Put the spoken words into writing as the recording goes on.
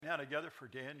now together for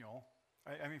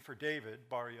for David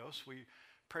Barrios. We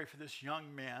pray for this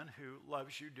young man who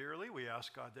loves you dearly. We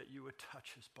ask, God, that you would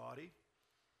touch his body,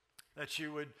 that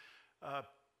you would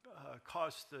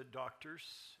cause the doctors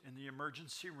in the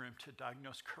emergency room to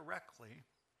diagnose correctly,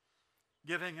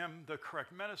 giving him the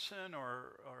correct medicine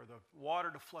or the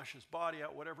water to flush his body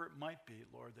out, whatever it might be,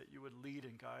 Lord, that you would lead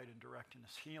and guide and direct in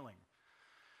his healing.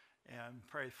 And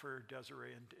pray for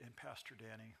Desiree and Pastor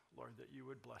Danny, Lord, that you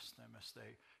would bless them as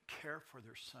they care for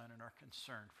their son and are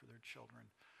concerned for their children.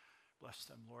 Bless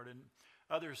them, Lord. And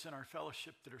others in our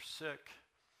fellowship that are sick,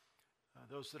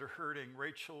 those that are hurting,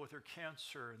 Rachel with her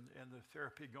cancer and the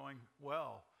therapy going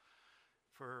well,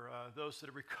 for those that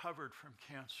have recovered from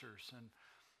cancers,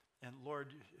 and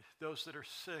Lord, those that are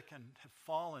sick and have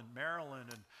fallen, Marilyn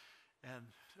and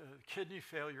kidney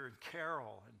failure, and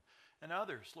Carol, and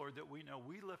others, Lord, that we know,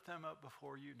 we lift them up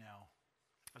before you now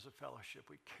as a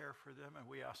fellowship. We care for them, and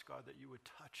we ask, God, that you would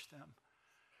touch them,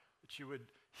 that you would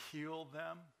heal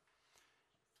them,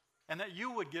 and that you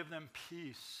would give them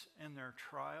peace in their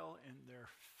trial, in their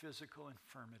physical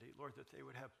infirmity. Lord, that they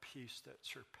would have peace that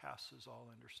surpasses all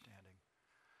understanding.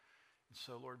 And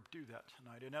so, Lord, do that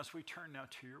tonight. And as we turn now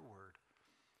to your word,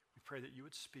 we pray that you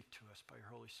would speak to us by your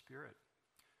Holy Spirit.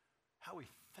 How we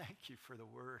thank you for the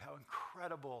word, how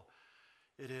incredible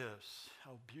it is,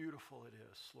 how beautiful it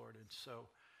is, Lord. And so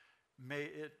may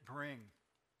it bring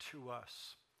to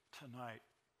us tonight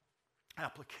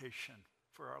application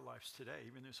for our lives today,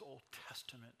 even these Old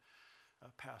Testament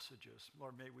passages.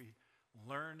 Lord, may we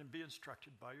learn and be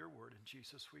instructed by your word. In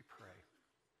Jesus we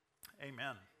pray.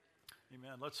 Amen.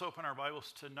 Amen. Let's open our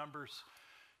Bibles to Numbers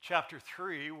chapter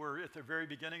 3. We're at the very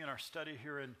beginning in our study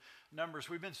here in Numbers.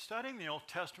 We've been studying the Old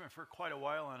Testament for quite a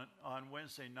while on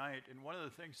Wednesday night, and one of the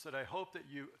things that I hope that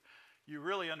you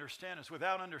really understand is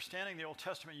without understanding the Old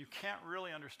Testament, you can't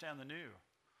really understand the New.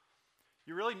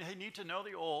 You really need to know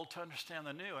the Old to understand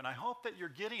the New, and I hope that you're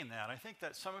getting that. I think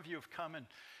that some of you have come and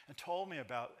told me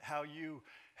about how you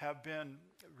have been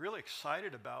really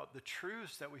excited about the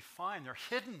truths that we find. They're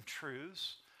hidden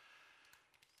truths.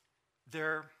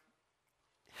 They're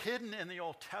hidden in the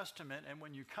Old Testament, and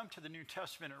when you come to the New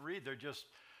Testament and read, they just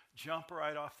jump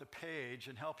right off the page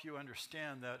and help you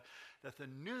understand that the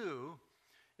new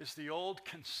is the old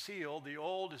concealed, the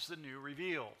old is the new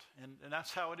revealed. And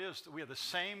that's how it is. We have the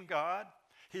same God.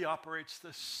 He operates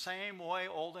the same way,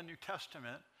 Old and New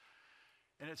Testament.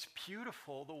 And it's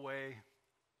beautiful the way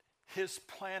his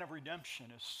plan of redemption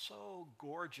is so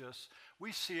gorgeous.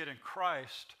 We see it in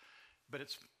Christ, but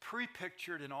it's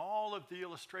pre-pictured in all of the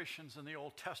illustrations in the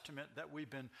Old Testament that we've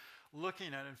been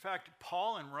looking at. In fact,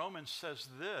 Paul in Romans says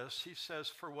this. He says,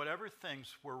 for whatever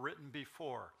things were written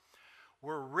before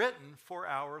were written for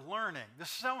our learning.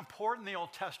 This is how important the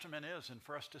Old Testament is and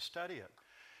for us to study it.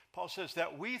 Paul says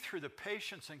that we, through the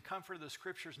patience and comfort of the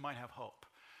Scriptures, might have hope.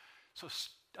 So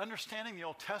understanding the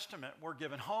Old Testament, we're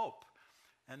given hope.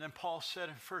 And then Paul said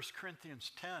in 1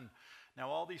 Corinthians 10, now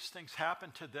all these things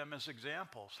happened to them as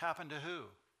examples. Happened to who?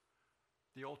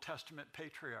 The Old Testament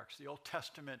patriarchs, the Old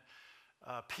Testament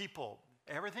people.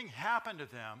 Everything happened to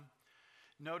them.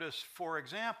 Notice, for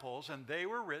examples, and they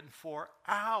were written for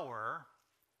our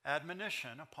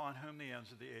admonition, upon whom the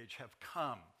ends of the age have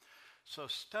come. So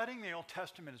studying the Old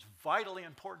Testament is vitally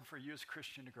important for you as a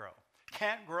Christian to grow.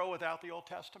 Can't grow without the Old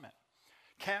Testament.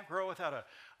 Can't grow without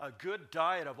a good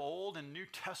diet of Old and New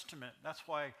Testament. That's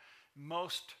why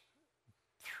most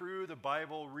through the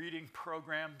Bible reading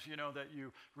programs, that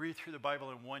you read through the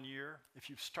Bible in 1 year. If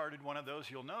you've started one of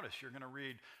those, you'll notice you're going to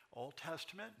read Old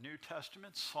Testament, New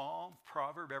Testament, Psalm,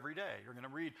 Proverb every day. You're going to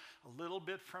read a little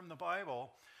bit from the Bible.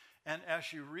 And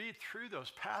as you read through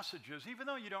those passages, even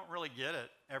though you don't really get it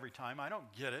every time, I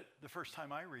don't get it the first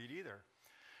time I read either,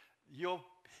 you'll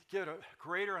get a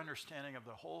greater understanding of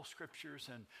the whole Scriptures,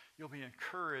 and you'll be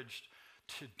encouraged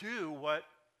to do what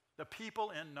the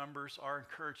people in Numbers are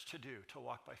encouraged to do, to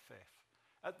walk by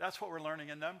faith. That's what we're learning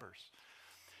in Numbers.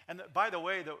 And by the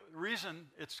way, the reason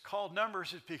it's called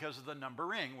Numbers is because of the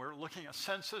numbering. We're looking at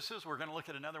censuses. We're going to look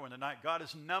at another one tonight. God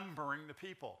is numbering the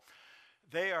people.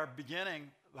 They are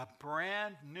beginning a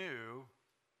brand new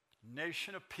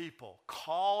nation of people,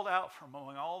 called out from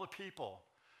among all the people.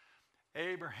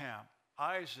 Abraham,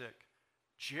 Isaac,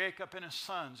 Jacob and his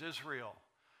sons, Israel.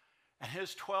 And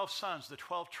his 12 sons, the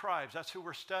 12 tribes, that's who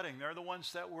we're studying. They're the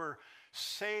ones that were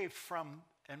saved from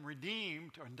and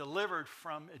redeemed and delivered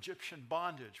from Egyptian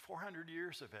bondage, 400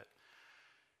 years of it.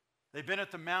 They've been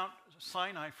at the Mount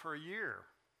Sinai for a year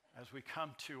as we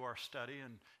come to our study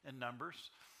in Numbers.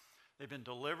 They've been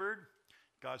delivered.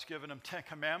 God's given them 10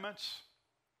 commandments.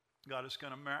 God is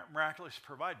going to miraculously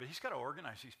provide, but he's got to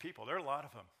organize these people. There are a lot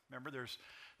of them. Remember, there's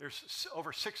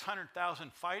over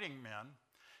 600,000 fighting men,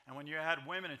 and when you add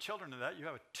women and children to that, you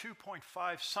have a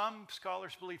 2.5, some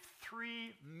scholars believe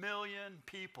 3 million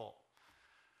people.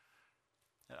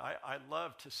 I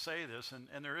love to say this,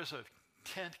 and there is a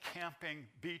tent camping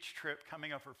beach trip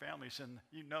coming up for families, and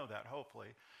you know that, hopefully.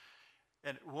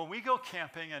 And when we go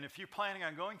camping, and if you're planning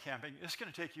on going camping, it's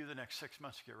going to take you the next 6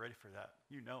 months to get ready for that.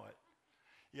 You know it.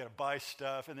 You got to buy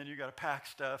stuff, and then you got to pack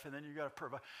stuff, and then you got to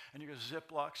provide, and you got to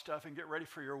Ziploc stuff and get ready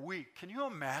for your week. Can you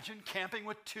imagine camping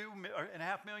with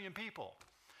 2.5 million people?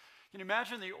 Can you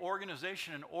imagine the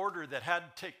organization and order that had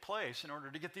to take place in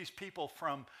order to get these people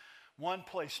from one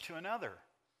place to another?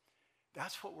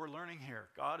 That's what we're learning here.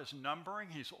 God is numbering,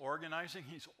 he's organizing,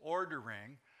 he's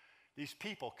ordering these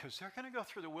people because they're going to go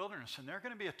through the wilderness and they're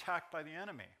going to be attacked by the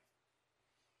enemy.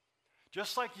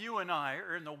 Just like you and I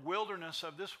are in the wilderness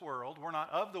of this world, we're not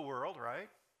of the world, right?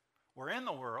 We're in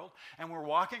the world, and we're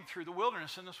walking through the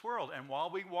wilderness in this world. And while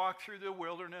we walk through the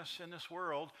wilderness in this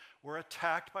world, we're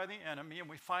attacked by the enemy, and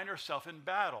we find ourselves in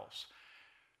battles.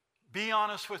 Be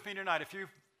honest with me tonight. If you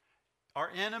are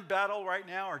in a battle right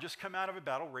now or just come out of a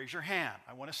battle, raise your hand.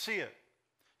 I want to see it.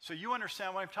 So you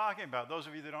understand what I'm talking about. Those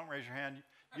of you that don't raise your hand,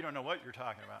 you don't know what you're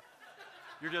talking about.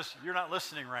 You're not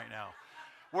listening right now.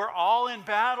 We're all in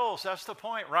battles. That's the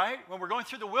point, right? When we're going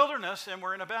through the wilderness and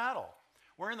we're in a battle.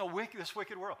 We're in this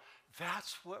wicked world.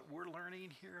 That's what we're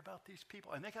learning here about these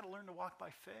people. And they got to learn to walk by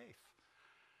faith.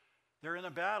 They're in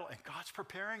a battle, and God's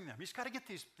preparing them. He's got to get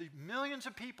these millions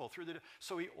of people through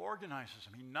so he organizes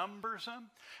them. He numbers them,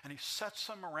 and he sets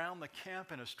them around the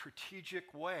camp in a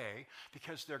strategic way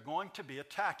because they're going to be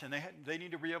attacked, and they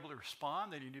need to be able to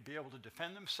respond. They need to be able to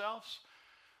defend themselves.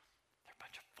 They're a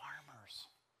bunch of farmers.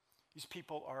 These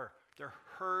people they're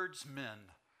herdsmen.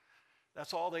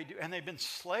 That's all they do. And they've been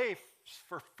slaves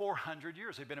for 400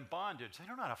 years. They've been in bondage. They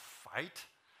don't know how to fight.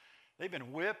 They've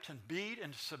been whipped and beat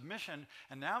into submission,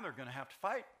 and now they're going to have to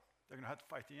fight. They're going to have to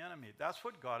fight the enemy. That's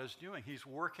what God is doing. He's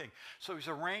working. So he's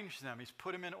arranged them. He's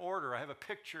put them in order. I have a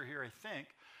picture here, I think,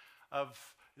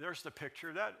 there's the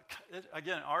picture.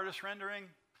 Again, artist rendering.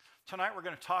 Tonight we're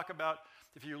going to talk about,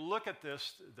 if you look at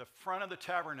this, the front of the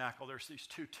tabernacle, there's these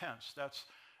two tents. That's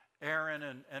Aaron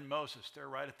and Moses. They're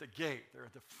right at the gate. They're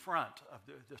at the front of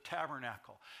the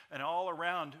tabernacle. And all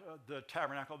around the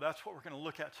tabernacle, that's what we're going to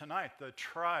look at tonight, the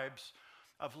tribes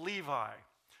of Levi.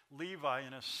 Levi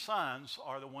and his sons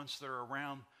are the ones that are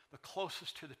around the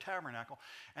closest to the tabernacle.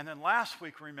 And then last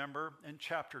week, remember, in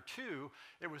chapter 2,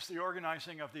 it was the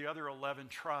organizing of the other 11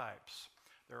 tribes.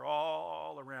 They're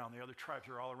all around. The other tribes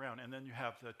are all around. And then you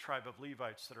have the tribe of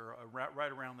Levites that are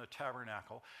right around the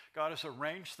tabernacle. God has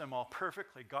arranged them all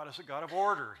perfectly. God is a God of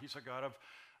order. He's a God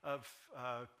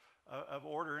of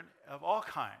order of all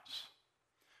kinds.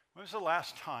 When was the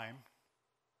last time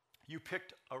you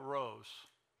picked a rose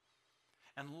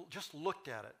and just looked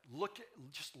at it?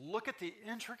 Just look at the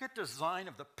intricate design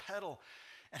of the petal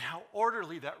and how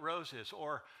orderly that rose is.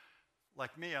 Or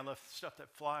like me, I love stuff that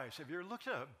flies. Have you ever looked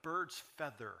at a bird's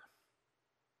feather?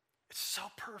 It's so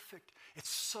perfect. It's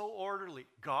so orderly.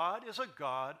 God is a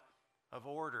God of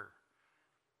order.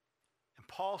 And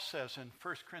Paul says in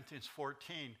 1 Corinthians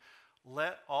 14,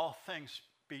 let all things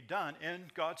be done in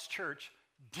God's church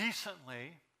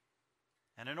decently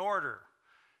and in order.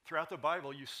 Throughout the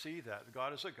Bible, you see that.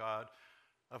 God is a God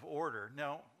of order.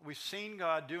 Now, we've seen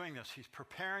God doing this. He's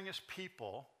preparing his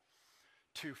people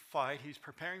to fight. He's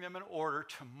preparing them in order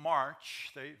to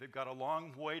march. They've got a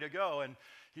long way to go, and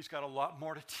he's got a lot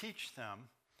more to teach them.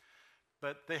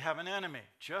 But they have an enemy,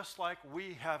 just like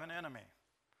we have an enemy.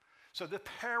 So the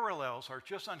parallels are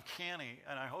just uncanny,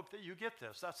 and I hope that you get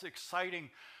this. That's the exciting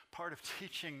part of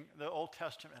teaching the Old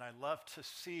Testament. I love to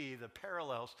see the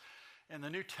parallels in the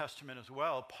New Testament as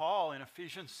well. Paul in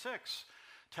Ephesians 6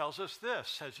 tells us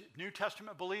this, as New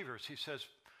Testament believers, he says,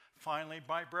 finally,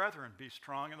 my brethren, be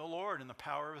strong in the Lord and the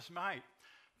power of his might.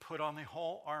 Put on the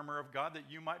whole armor of God that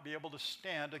you might be able to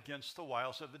stand against the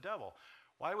wiles of the devil.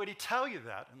 Why would he tell you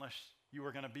that unless you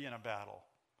were going to be in a battle?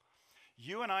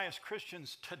 You and I as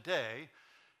Christians today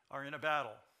are in a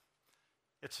battle.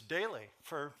 It's daily.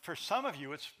 For some of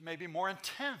you, it's maybe more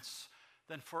intense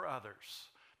than for others.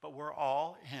 But we're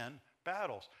all in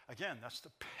battles. Again, that's the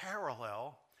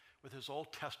parallel with his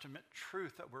Old Testament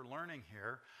truth that we're learning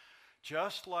here.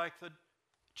 Just like the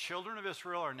children of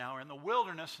Israel are now in the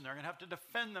wilderness and they're going to have to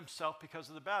defend themselves because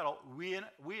of the battle, we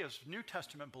as New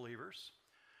Testament believers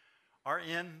are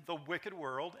in the wicked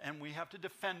world and we have to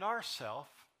defend ourselves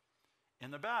in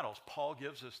the battles. Paul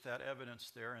gives us that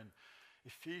evidence there in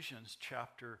Ephesians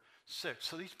chapter 6.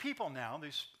 So these people now,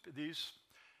 these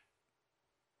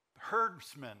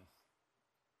herdsmen,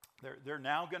 They're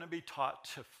now going to be taught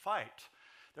to fight.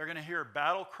 They're going to hear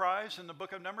battle cries in the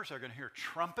book of Numbers. They're going to hear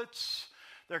trumpets.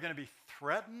 They're going to be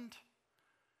threatened.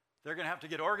 They're going to have to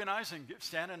get organized and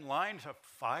stand in line to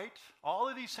fight. All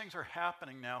of these things are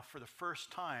happening now for the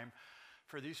first time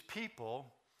for these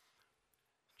people,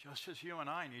 just as you and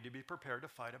I need to be prepared to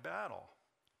fight a battle.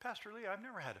 Pastor Lee, I've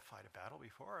never had to fight a battle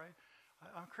before.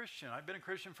 I'm a Christian. I've been a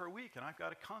Christian for a week, and I've got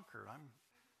to conquer.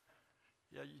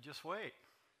 Yeah, you just wait.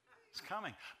 It's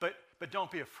coming. But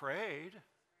don't be afraid.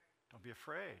 Don't be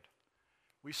afraid.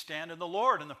 We stand in the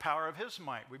Lord in the power of his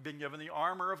might. We've been given the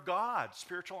armor of God,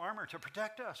 spiritual armor, to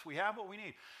protect us. We have what we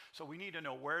need. So we need to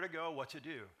know where to go, what to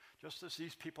do. Just as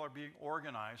these people are being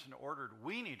organized and ordered,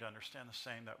 we need to understand the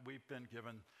same, that we've been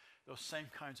given those same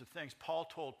kinds of things. Paul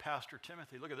told Pastor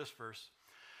Timothy, look at this verse,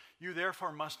 "You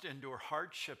therefore must endure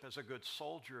hardship as a good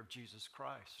soldier of Jesus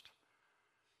Christ."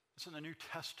 It's in the New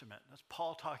Testament. That's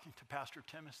Paul talking to Pastor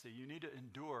Timothy. You need to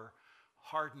endure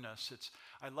hardness.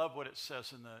 I love what it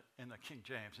says in the King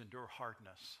James, endure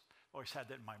hardness. Always had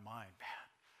that in my mind. Man,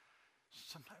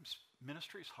 sometimes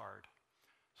ministry is hard.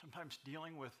 Sometimes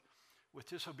dealing with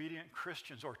disobedient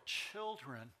Christians or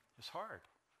children is hard.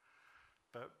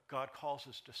 But God calls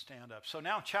us to stand up. So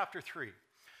now chapter 3.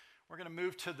 We're going to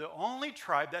move to the only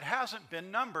tribe that hasn't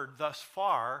been numbered thus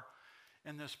far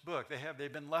in this book.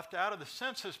 They've been left out of the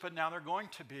census, but now they're going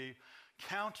to be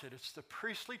counted. It's the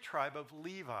priestly tribe of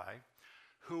Levi,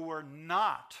 who were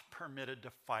not permitted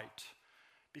to fight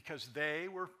because they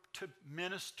were to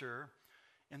minister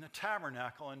in the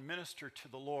tabernacle and minister to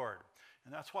the Lord.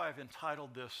 And that's why I've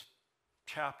entitled this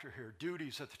chapter here,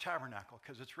 Duties at the Tabernacle,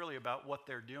 because it's really about what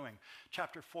they're doing.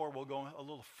 Chapter 4 will go a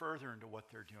little further into what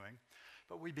they're doing.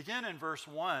 But we begin in verse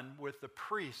 1 with the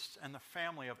priests and the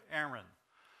family of Aaron.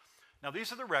 Now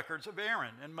these are the records of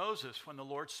Aaron and Moses when the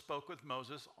Lord spoke with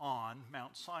Moses on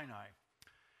Mount Sinai.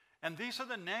 And these are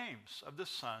the names of the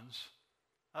sons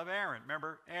of Aaron.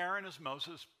 Remember, Aaron is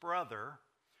Moses' brother.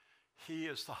 He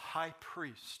is the high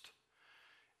priest.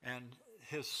 And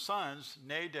his sons,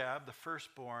 Nadab, the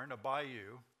firstborn,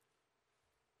 Abihu.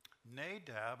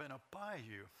 Nadab and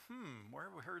Abihu. Where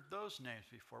have we heard those names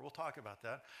before? We'll talk about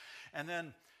that. And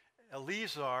then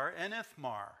Eleazar and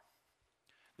Ithamar.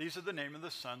 These are the name of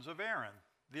the sons of Aaron,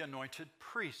 the anointed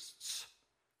priests.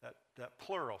 That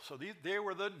plural. So they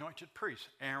were the anointed priests.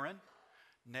 Aaron,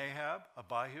 Nahab,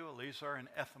 Abihu, Eleazar, and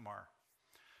Ithamar,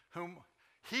 whom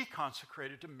he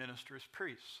consecrated to minister as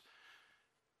priests.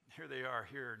 Here they are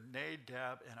here.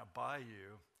 Nadab and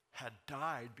Abihu had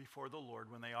died before the Lord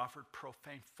when they offered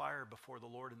profane fire before the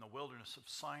Lord in the wilderness of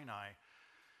Sinai.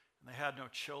 And they had no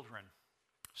children.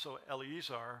 So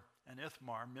Eleazar and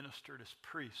Ithamar ministered as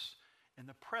priests in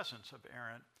the presence of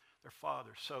Aaron, their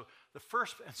father. So the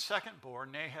first and second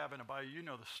born, Nahab and Abihu, you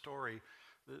know the story.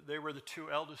 They were the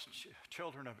two eldest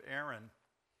children of Aaron.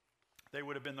 They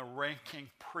would have been the ranking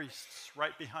priests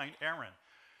right behind Aaron.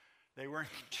 They were in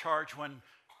charge when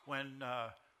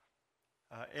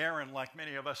Aaron, like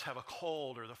many of us, have a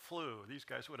cold or the flu. These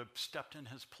guys would have stepped in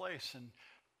his place and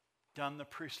done the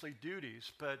priestly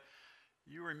duties. But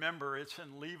you remember, it's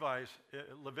in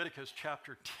Leviticus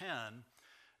chapter 10,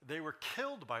 they were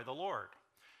killed by the Lord.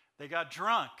 They got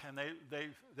drunk and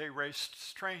they raised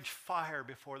strange fire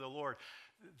before the Lord.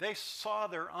 They saw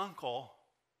their uncle,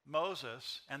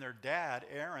 Moses, and their dad,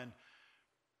 Aaron,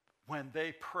 when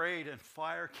they prayed and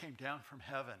fire came down from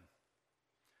heaven.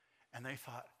 And they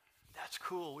thought, that's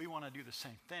cool, we want to do the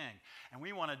same thing. And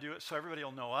we want to do it so everybody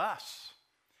will know us.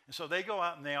 And so they go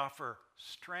out and they offer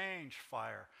strange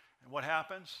fire. And what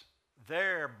happens?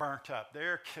 They're burnt up,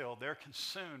 they're killed, they're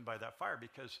consumed by that fire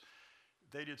because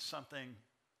they did something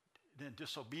in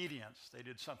disobedience. They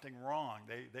did something wrong.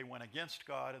 They went against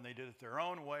God and they did it their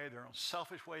own way, their own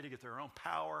selfish way to get their own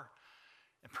power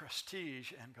and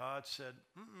prestige. And God said,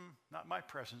 not my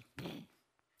presence.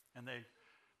 And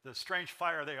the strange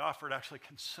fire they offered actually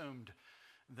consumed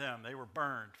them. They were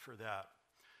burned for that.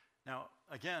 Now,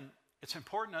 again, it's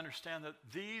important to understand that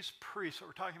these priests that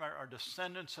we're talking about are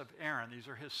descendants of Aaron. These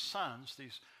are his sons.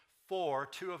 These four,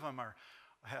 two of them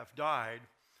have died.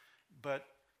 But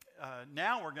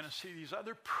now we're going to see these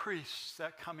other priests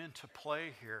that come into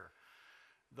play here.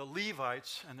 The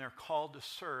Levites, and they're called to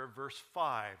serve, verse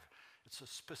 5. It's a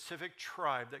specific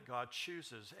tribe that God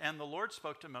chooses. And the Lord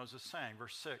spoke to Moses, saying,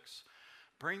 verse 6,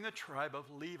 bring the tribe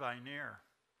of Levi near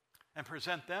and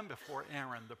present them before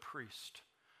Aaron the priest,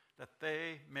 that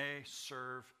they may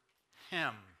serve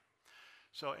him.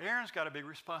 So Aaron's got a big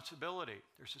responsibility.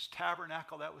 There's this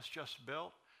tabernacle that was just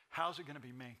built. How's it going to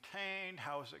be maintained?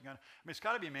 How is it going to... it's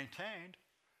got to be maintained.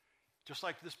 Just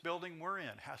like this building we're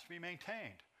in has to be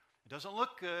maintained. It doesn't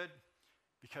look good.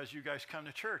 because you guys come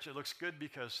to church. It looks good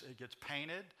because it gets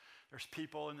painted. There's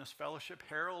people in this fellowship.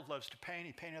 Harold loves to paint.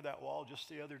 He painted that wall just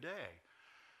the other day.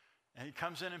 And he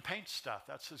comes in and paints stuff.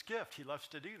 That's his gift. He loves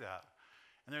to do that.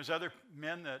 And there's other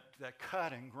men that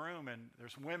cut and groom, and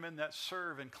there's women that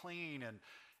serve and clean,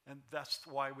 and that's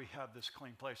why we have this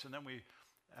clean place. And then we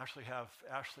actually have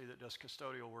Ashley that does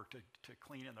custodial work to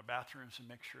clean in the bathrooms and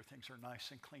make sure things are nice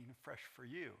and clean and fresh for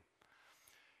you.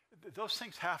 Those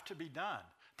things have to be done.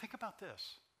 Think about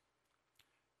this.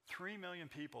 3 million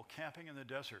people camping in the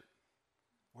desert.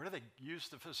 Where do they use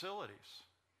the facilities?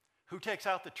 Who takes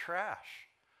out the trash?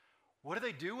 What do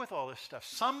they do with all this stuff?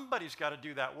 Somebody's got to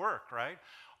do that work, right?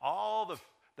 All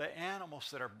the animals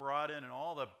that are brought in and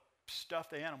all the stuff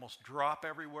the animals drop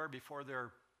everywhere before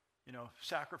they're,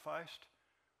 sacrificed.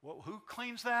 Well, who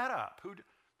cleans that up?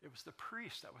 It was the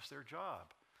priest. That was their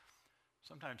job.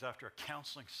 Sometimes after a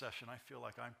counseling session, I feel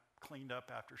like I'm cleaned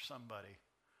up after somebody.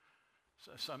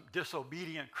 So some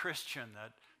disobedient Christian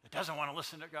that doesn't want to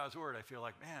listen to God's word. I feel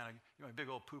like, man, a big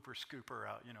old pooper scooper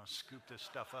out, scoop this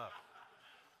stuff up.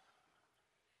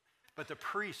 But the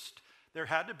priest, there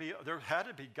had to be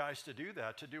guys to do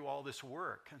that, to do all this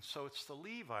work. And so it's the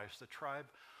Levites, the tribe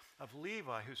of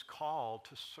Levi, who's called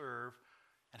to serve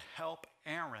and help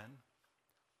Aaron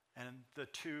and the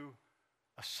 2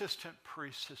 assistant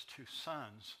priests, his 2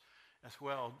 sons as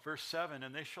well. Verse 7,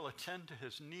 and they shall attend to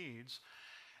his needs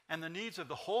and the needs of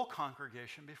the whole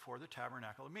congregation before the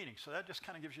tabernacle of meeting. So that just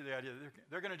kind of gives you the idea that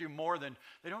they're going to do more than,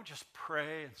 they don't just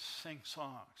pray and sing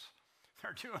songs.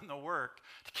 They're doing the work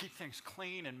to keep things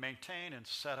clean and maintained and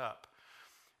set up,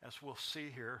 as we'll see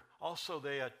here. Also,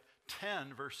 they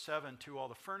attend, verse 7, to all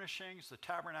the furnishings, the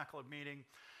tabernacle of meeting,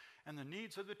 and the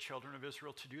needs of the children of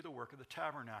Israel to do the work of the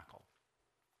tabernacle.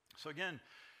 So again,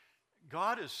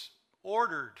 God is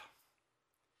ordered.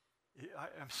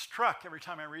 I'm struck every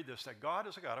time I read this that God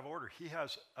is a God of order. He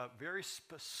has a very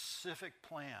specific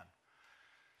plan.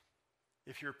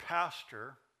 If your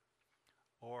pastor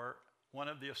or one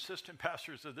of the assistant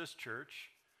pastors of this church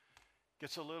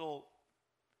gets a little,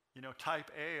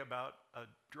 type A about a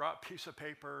drop piece of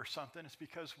paper or something, it's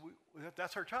because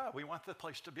that's our job. We want the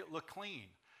place to look clean.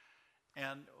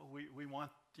 And we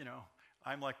want,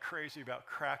 I'm like crazy about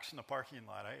cracks in the parking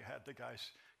lot. I had the guys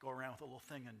go around with a little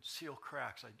thing and seal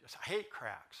cracks. I hate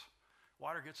cracks.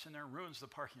 Water gets in there and ruins the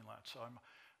parking lot. So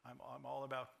I'm all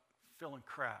about filling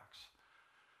cracks.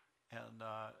 And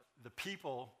the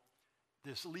people,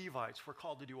 these Levites, were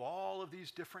called to do all of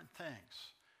these different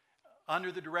things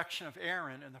under the direction of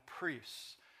Aaron and the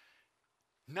priests.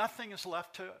 Nothing is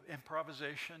left to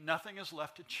improvisation. Nothing is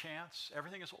left to chance.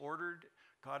 Everything is ordered.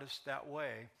 God is that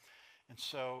way. And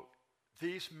so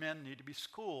these men need to be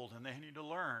schooled, and they need to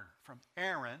learn from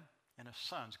Aaron and his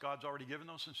sons. God's already given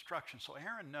those instructions, so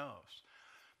Aaron knows.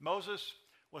 Moses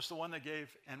was the one that gave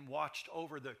and watched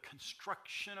over the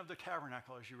construction of the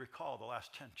tabernacle, as you recall, the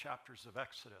last 10 chapters of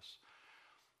Exodus.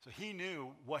 So he knew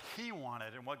what he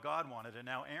wanted and what God wanted, and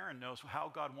now Aaron knows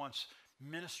how God wants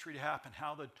ministry to happen,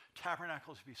 how the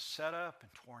tabernacle is to be set up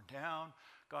and torn down.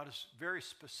 God is very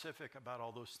specific about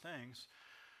all those things.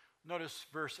 Notice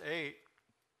verse 8,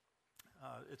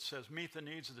 it says, meet the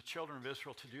needs of the children of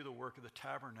Israel to do the work of the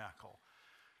tabernacle.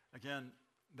 Again,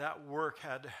 that work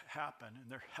had to happen,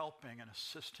 and they're helping and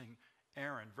assisting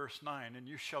Aaron. Verse 9, and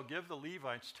you shall give the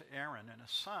Levites to Aaron and his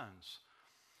sons.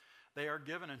 They are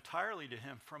given entirely to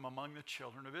him from among the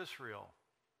children of Israel.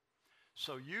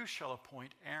 So you shall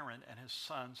appoint Aaron and his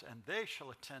sons, and they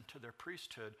shall attend to their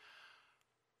priesthood.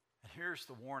 And here's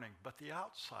the warning, but the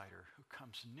outsider who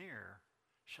comes near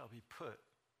shall be put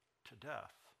to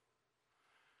death.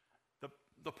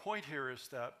 The point here is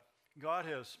that God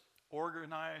has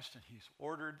organized and he's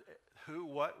ordered who,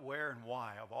 what, where, and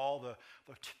why of all the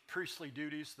priestly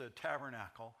duties, the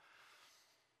tabernacle.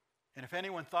 And if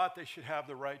anyone thought they should have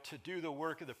the right to do the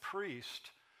work of the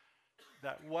priest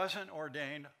that wasn't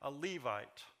ordained a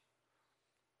Levite,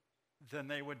 then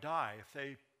they would die if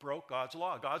they broke God's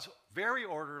law. God's very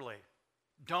orderly.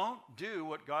 Don't do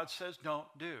what God says don't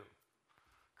do.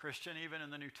 Christian, even in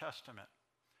the New Testament,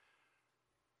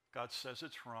 God says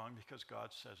it's wrong because God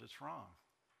says it's wrong.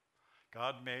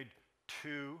 God made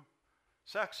 2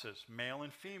 sexes, male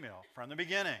and female, from the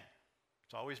beginning.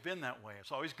 It's always been that way.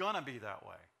 It's always going to be that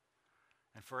way.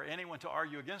 And for anyone to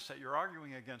argue against that, you're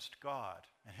arguing against God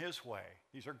and his way.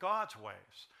 These are God's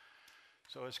ways.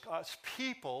 So as God's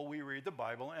people, we read the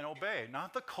Bible and obey.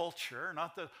 Not the culture,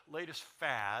 not the latest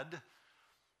fad,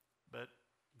 but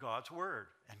God's word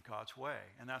and God's way.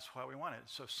 And that's why we want it.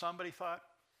 So somebody thought,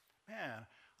 man,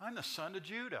 I'm the son of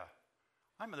Judah.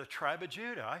 I'm of the tribe of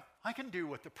Judah. I can do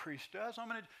what the priest does. I'm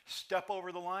going to step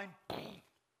over the line.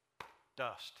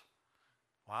 Dust.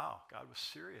 Wow, God was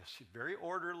serious. He's very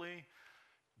orderly,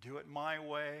 do it my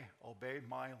way, obey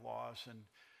my laws, and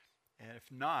if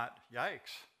not,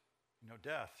 yikes,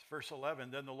 death. Verse 11,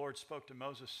 then the Lord spoke to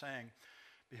Moses, saying,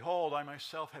 behold, I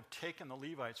myself have taken the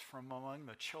Levites from among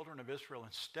the children of Israel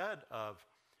instead of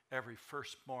every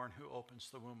firstborn who opens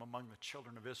the womb among the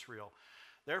children of Israel.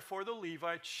 Therefore the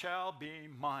Levites shall be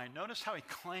mine. Notice how he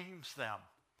claims them.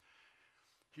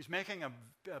 He's making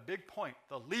a big point.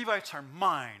 The Levites are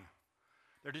mine.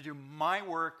 They're to do my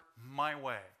work my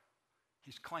way.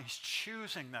 He's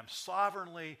choosing them,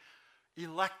 sovereignly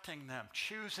electing them,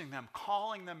 choosing them,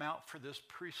 calling them out for this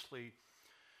priestly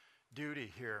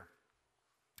duty here.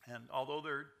 And although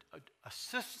they're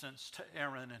assistants to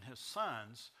Aaron and his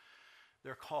sons,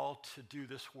 they're called to do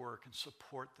this work and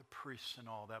support the priests and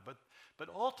all that. But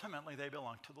ultimately, they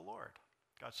belong to the Lord.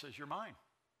 God says, you're mine,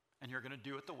 and you're going to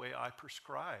do it the way I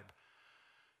prescribe.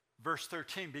 Verse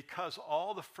 13, because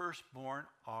all the firstborn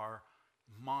are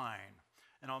mine.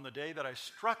 And on the day that I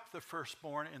struck the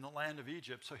firstborn in the land of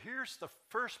Egypt. So here's the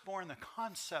firstborn, the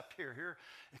concept here. Here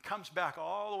it comes back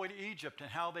all the way to Egypt and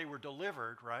how they were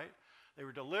delivered, right? They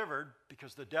were delivered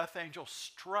because the death angel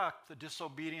struck the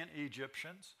disobedient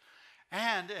Egyptians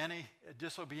and any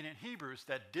disobedient Hebrews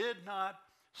that did not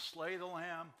slay the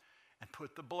lamb and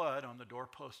put the blood on the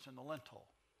doorpost and the lintel.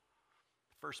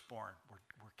 The firstborn were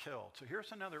killed. So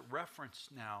here's another reference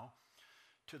now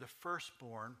to the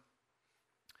firstborn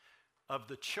of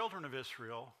the children of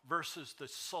Israel versus the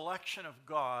selection of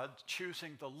God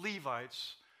choosing the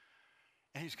Levites.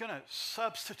 And he's going to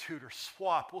substitute or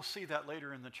swap. We'll see that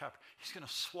later in the chapter. He's going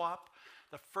to swap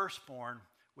the firstborn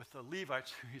with the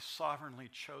Levites who he's sovereignly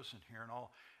chosen here. And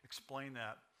I'll explain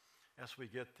that as we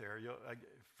get there.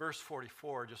 Verse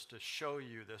 44, just to show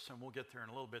you this, and we'll get there in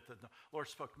a little bit, that the Lord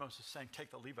spoke to Moses saying,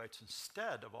 take the Levites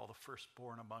instead of all the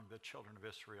firstborn among the children of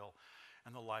Israel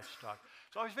and the livestock.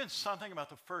 There's always been something about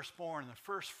the firstborn and the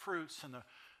first fruits and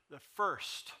the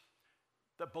first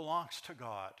that belongs to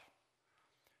God.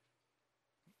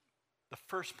 The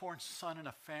firstborn son in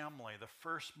a family, the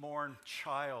firstborn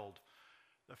child,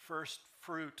 the first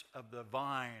fruit of the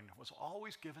vine was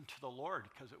always given to the Lord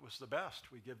because it was the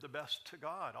best. We give the best to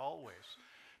God always.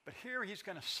 But here he's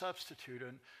going to substitute,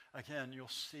 and again, you'll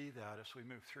see that as we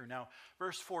move through. Now,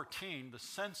 verse 14, the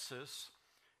census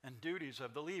and duties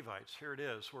of the Levites. Here it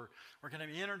is. We're going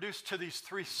to be introduced to these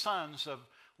three sons of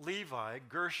Levi,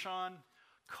 Gershon,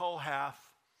 Kohath,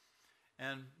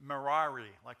 and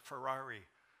Merari, like Ferrari.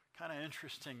 Kind of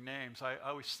interesting names. I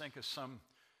always think of some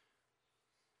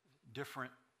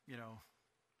different,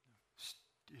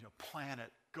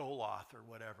 planet Goloth or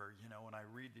whatever, when I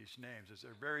read these names.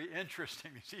 They're very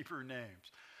interesting, these Hebrew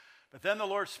names. But then the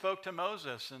Lord spoke to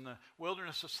Moses in the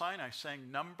wilderness of Sinai, saying,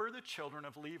 number the children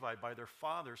of Levi by their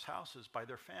fathers' houses, by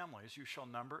their families. You shall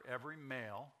number every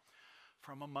male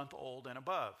from a month old and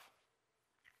above.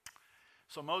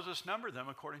 So Moses numbered them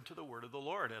according to the word of the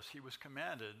Lord, as he was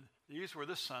commanded. These were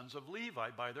the sons of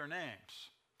Levi by their names: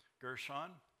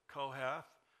 Gershon, Kohath,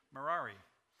 Merari.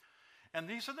 And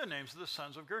these are the names of the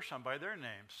sons of Gershon by their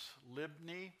names: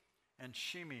 Libni and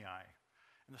Shimei.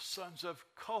 And the sons of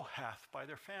Kohath by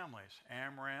their families: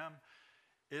 Amram,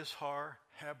 Izhar,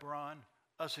 Hebron,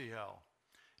 Uzziel.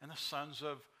 And the sons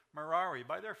of Merari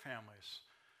by their families: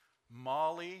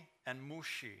 Mali and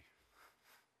Mushi.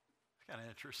 Kind of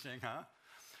interesting, huh?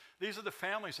 These are the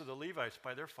families of the Levites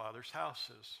by their fathers'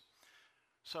 houses.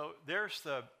 So there's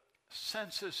the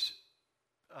census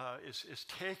is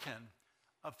taken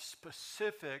of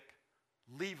specific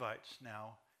Levites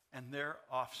now and their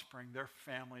offspring, their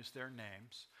families, their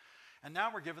names. And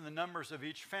now we're given the numbers of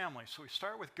each family. So we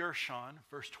start with Gershon,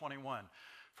 verse 21.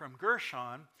 From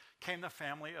Gershon came the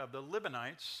family of the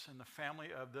Libanites and the family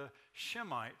of the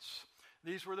Shemites.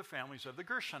 These were the families of the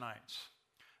Gershonites,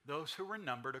 those who were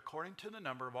numbered according to the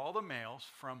number of all the males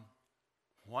from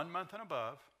 1 month and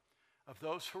above. Of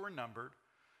those who were numbered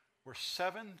were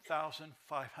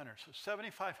 7,500. So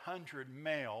 7,500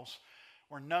 males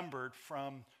were numbered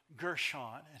from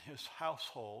Gershon and his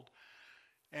household.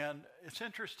 And it's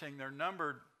interesting, they're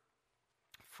numbered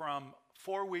from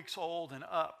 4 weeks old and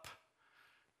up,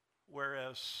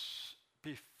 whereas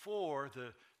before,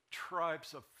 the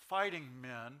tribes of fighting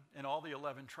men in all the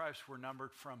 11 tribes were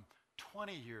numbered from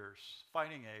 20 years,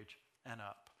 fighting age, and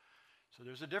up. So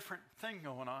there's a different thing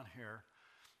going on here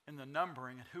in the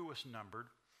numbering and who was numbered.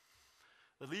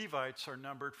 The Levites are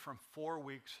numbered from 4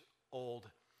 weeks old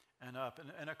and up.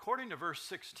 And according to verse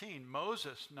 16,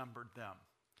 Moses numbered them.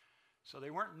 So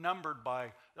they weren't numbered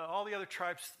by all the other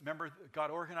tribes. Remember, God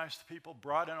organized the people,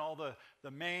 brought in all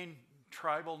the main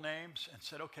tribal names, and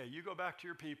said, okay, you go back to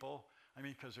your people. I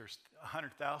mean, because there's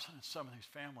 100,000 in some of these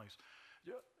families.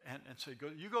 And so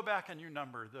you go back and you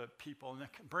number the people, and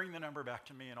bring the number back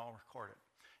to me, and I'll record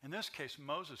it. In this case,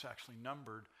 Moses actually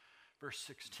numbered, verse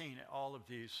 16, all of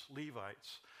these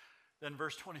Levites. Then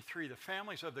verse 23, the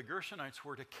families of the Gershonites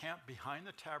were to camp behind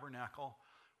the tabernacle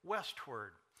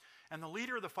westward. And the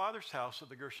leader of the father's house of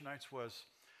the Gershonites was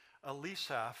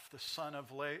Elisaph, the son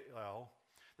of Lael.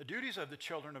 The duties of the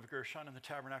children of Gershon in the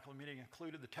tabernacle meeting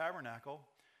included the tabernacle,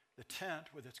 the tent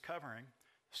with its covering,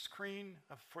 the screen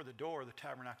for the door of the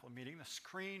tabernacle meeting, the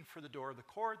screen for the door of the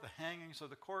court, the hangings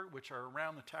of the court, which are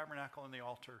around the tabernacle and the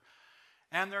altar,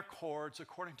 and their cords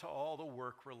according to all the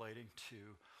work relating to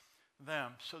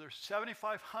them. So there's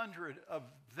 7,500 of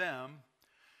them,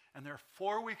 and they're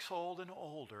 4 weeks old and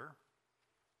older.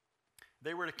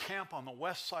 They were to camp on the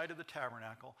west side of the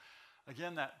tabernacle.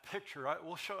 Again, that picture,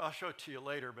 I'll show it to you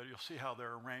later, but you'll see how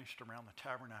they're arranged around the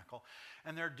tabernacle.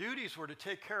 And their duties were to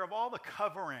take care of all the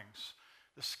coverings,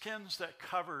 the skins that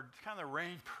covered, kind of the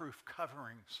rainproof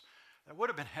coverings. That would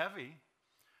have been heavy.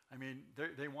 I mean,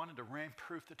 they wanted to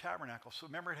rainproof the tabernacle. So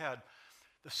remember, it had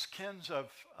the skins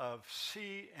of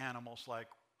sea animals like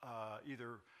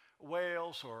either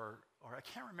whales or I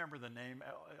can't remember the name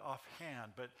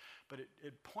offhand, but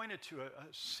it pointed to a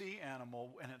sea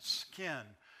animal and its skin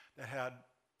that had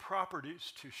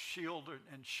properties to shield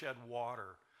and shed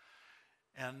water.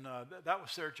 And that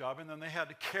was their job. And then they had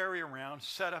to carry around,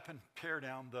 set up and tear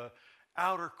down the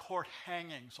outer court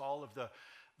hangings, all of the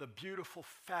beautiful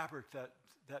fabric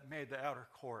that made the outer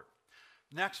court.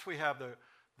 Next we have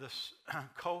this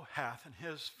Kohath and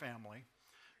his family.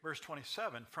 Verse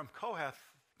 27, from Kohath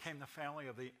came the family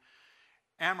of the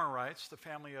Amorites, the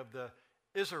family of the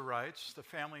Izharites, the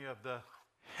family of the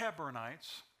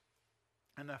Hebronites,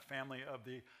 and the family of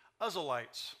the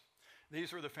Uzzielites.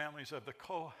 These were the families of the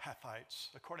Kohathites.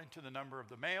 According to the number of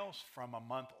the males from a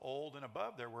month old and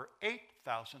above, there were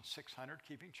 8,600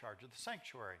 keeping charge of the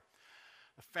sanctuary.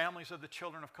 The families of the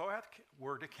children of Kohath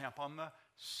were to camp on the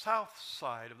south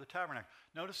side of the tabernacle.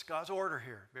 Notice God's order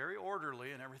here, very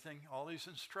orderly and everything, all these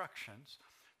instructions.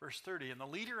 Verse 30, and the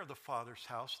leader of the father's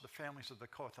house, the families of the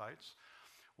Kohathites,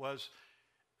 was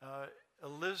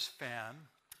Elizphan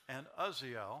and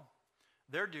Uzziel.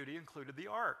 Their duty included the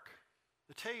ark,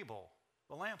 the table,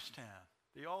 the lampstand,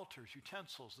 the altars,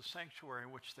 utensils, the sanctuary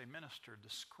in which they ministered, the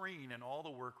screen, and all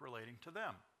the work relating to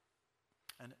them.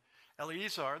 And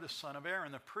Eleazar, the son of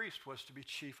Aaron, the priest, was to be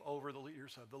chief over the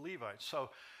leaders of the Levites. So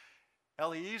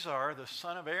Eleazar, the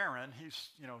son of Aaron, he's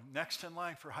next in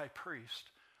line for high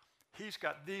priest. He's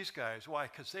got these guys. Why?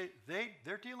 Because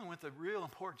they're dealing with the real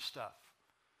important stuff.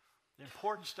 The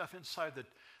important stuff inside the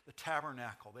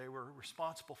tabernacle. They were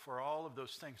responsible for all of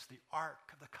those things. The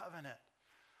Ark of the Covenant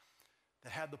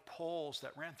that had the poles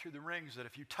that ran through the rings that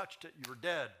if you touched it, you were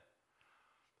dead.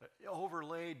 The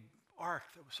overlaid ark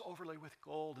that was overlaid with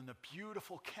gold and the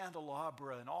beautiful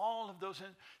candelabra and all of those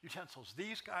utensils.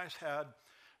 These guys had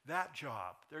that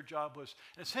job. Their job was,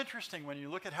 and it's interesting when you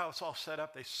look at how it's all set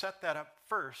up, they set that up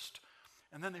first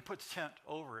and then they put the tent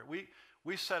over it.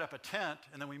 We set up a tent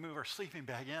and then we move our sleeping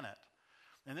bag in it.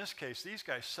 In this case, these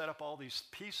guys set up all these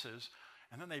pieces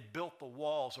and then they built the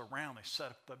walls around. They set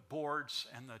up the boards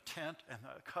and the tent and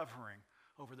the covering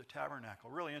over the tabernacle.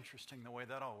 Really interesting the way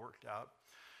that all worked out.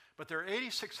 But there are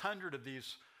 8,600 of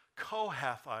these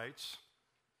Kohathites.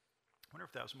 I wonder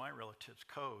if that was my relatives,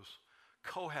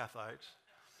 Kohathites.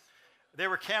 They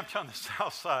were camped on the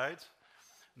south sides.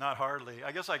 Not hardly.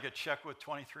 I guess I could check with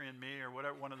 23andMe or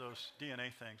whatever, one of those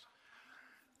DNA things.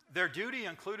 Their duty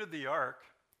included the ark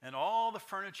and all the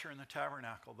furniture in the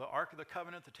tabernacle, the Ark of the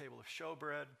Covenant, the table of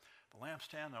showbread, the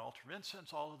lampstand, the altar of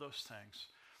incense, all of those things.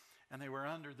 And they were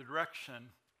under the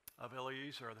direction of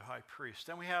Eleazar, the high priest.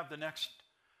 Then we have the next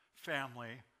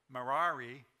family,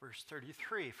 Merari, verse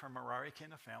 33. From Merari came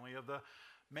the family of the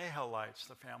Mahalites,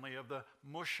 the family of the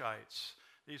Mushites.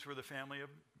 These were the family of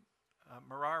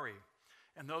Merari.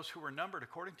 And those who were numbered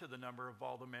according to the number of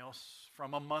all the males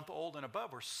from a month old and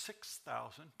above were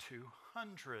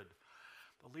 6,200.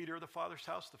 The leader of the father's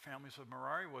house, the families of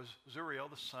Merari, was Zuriel,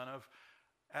 the son of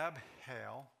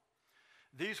Abhael.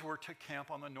 These were to camp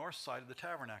on the north side of the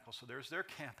tabernacle. So there's their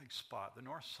camping spot, the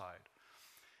north side.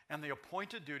 And the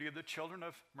appointed duty of the children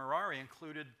of Merari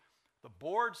included the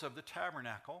boards of the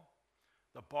tabernacle,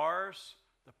 the bars,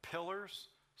 the pillars,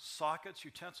 sockets,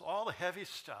 utensils, all the heavy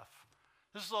stuff.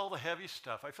 This is all the heavy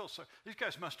stuff. I feel so. These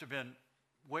guys must have been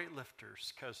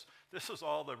weightlifters because this is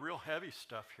all the real heavy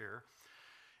stuff here.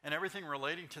 And everything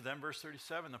relating to them, verse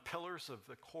 37, the pillars of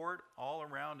the court all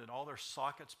around and all their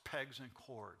sockets, pegs, and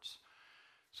cords.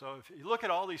 So if you look at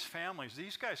all these families,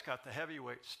 these guys got the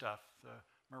heavyweight stuff, the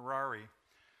Merari,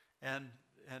 and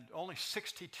only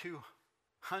 62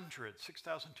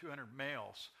 6,200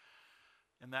 males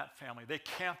in that family. They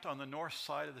camped on the north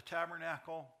side of the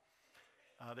tabernacle.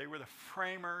 They were the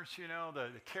framers, they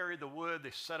carried the wood.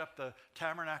 They set up the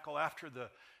tabernacle after the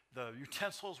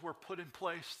utensils were put in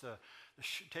place, the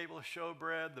table of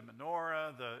showbread, the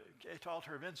menorah, the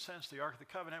altar of incense, the Ark of the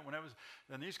Covenant.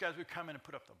 Then these guys would come in and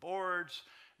put up the boards.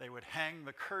 They would hang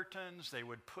the curtains. They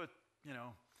would put,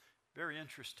 very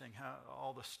interesting how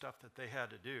all the stuff that they had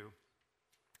to do.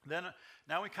 Then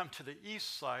now we come to the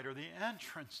east side, or the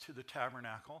entrance to the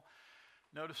tabernacle.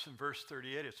 Notice in verse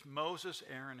 38, it's Moses,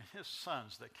 Aaron, and his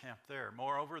sons that camped there.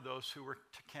 Moreover, those who were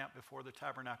to camp before the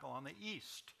tabernacle on the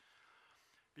east,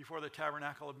 before the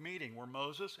tabernacle of meeting, were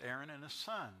Moses, Aaron, and his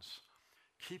sons,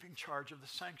 keeping charge of the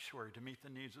sanctuary to meet the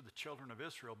needs of the children of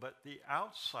Israel. But the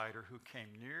outsider who came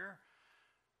near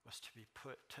was to be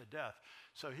put to death.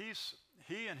 So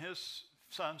he and his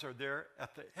sons are there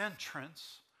at the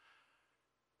entrance.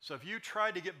 So if you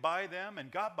tried to get by them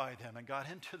and got by them and got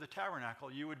into the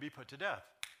tabernacle, you would be put to death.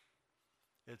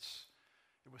 It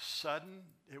was sudden.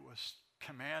 It was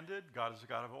commanded. God is a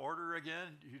God of order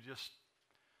again. You just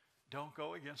don't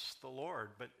go against the Lord.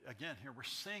 But again, here we're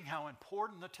seeing how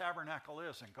important the tabernacle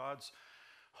is and God's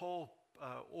whole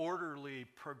orderly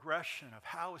progression of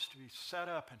how it's to be set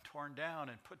up and torn down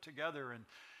and put together and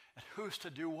who's to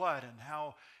do what and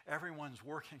how everyone's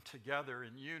working together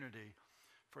in unity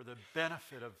for the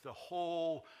benefit of the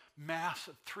whole mass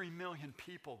of 3 million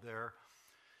people there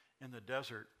in the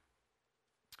desert.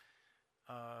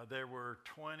 There were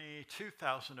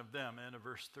 22,000 of them in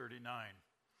verse 39.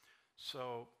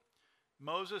 So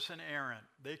Moses and Aaron,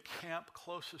 they camped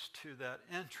closest to that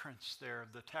entrance there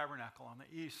of the tabernacle on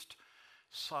the east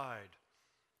side.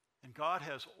 And God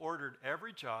has ordered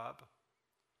every job.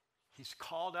 He's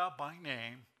called out by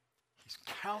name. He's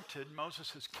counted,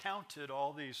 Moses has counted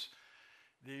all these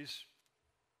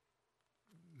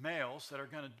males that are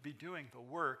going to be doing the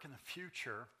work in the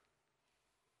future.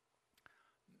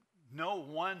 No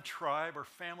one tribe or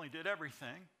family did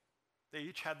everything. They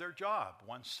each had their job.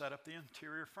 One set up the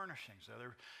interior furnishings. The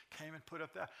other came and put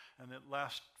up that. And the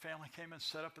last family came and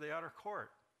set up the outer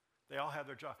court. They all had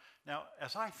their job. Now,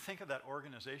 as I think of that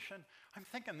organization, I'm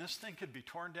thinking this thing could be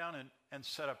torn down and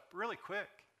set up really quick.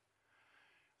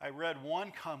 I read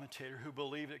one commentator who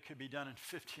believed it could be done in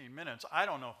 15 minutes. I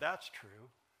don't know if that's true,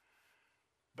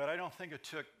 but I don't think it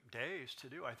took days to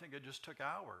do. I think it just took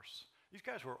hours. These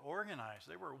guys were organized.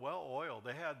 They were well oiled.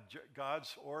 They had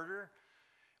God's order.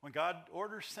 When God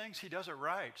orders things, he does it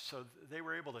right. So they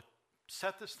were able to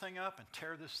set this thing up and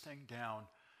tear this thing down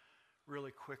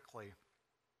really quickly.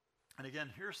 And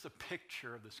again, here's the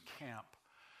picture of this camp.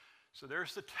 So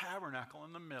there's the tabernacle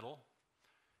in the middle.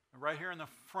 And right here in the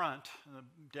front,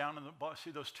 down in the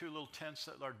see those two little tents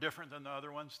that are different than the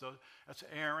other ones? That's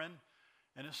Aaron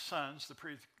and his sons, the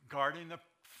priests, guarding the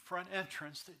front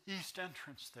entrance, the east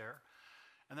entrance there.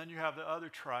 And then you have the other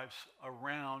tribes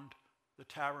around the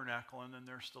tabernacle, and then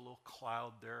there's the little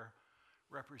cloud there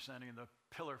representing the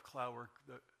pillar of cloud where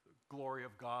the glory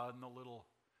of God and the little,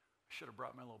 I should have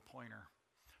brought my little pointer.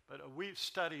 But we've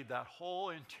studied that whole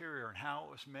interior and how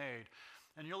it was made.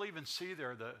 And you'll even see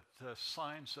there the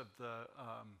signs of the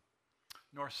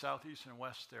north, south, east, and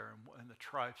west there, and the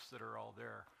tribes that are all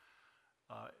there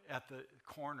at the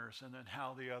corners, and then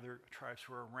how the other tribes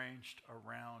were arranged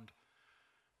around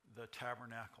the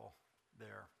tabernacle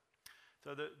there.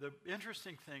 So the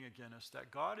interesting thing, again, is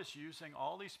that God is using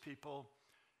all these people.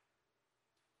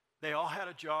 They all had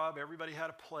a job. Everybody had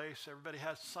a place. Everybody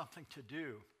had something to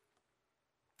do.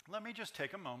 Let me just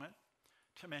take a moment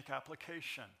to make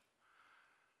application.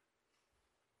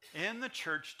 In the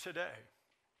church today,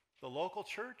 the local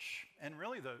church, and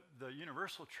really the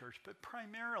universal church, but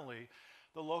primarily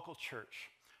the local church,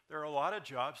 there are a lot of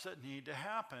jobs that need to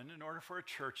happen in order for a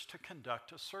church to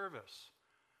conduct a service.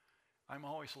 I'm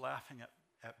always laughing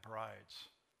at brides,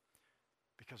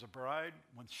 because a bride,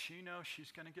 when she knows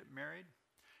she's going to get married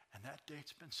and that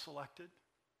date's been selected,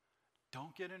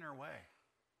 don't get in her way.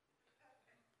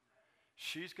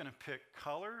 She's going to pick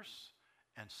colors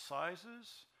and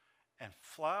sizes and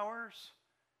flowers.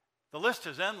 The list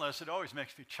is endless. It always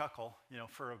makes me chuckle,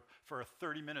 for a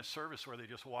 30-minute service where they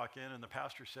just walk in and the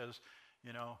pastor says,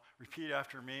 repeat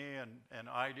after me, and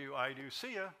I do,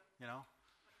 see ya,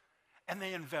 And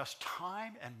they invest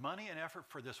time and money and effort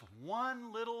for this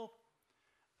one little,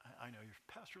 I know,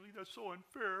 Pastor Lee, that's so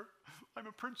unfair. I'm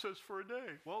a princess for a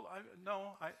day. Well,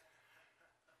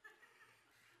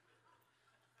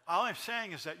 all I'm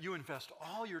saying is that you invest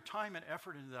all your time and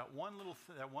effort into that one little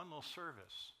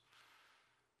service,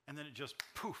 and then it just,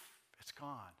 poof, it's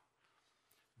gone.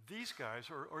 these guys,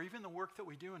 or even the work that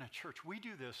we do in a church,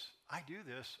 I do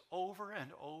this over and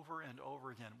over and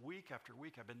over again, week after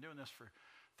week. I've been doing this for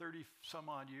 30 some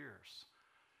odd years.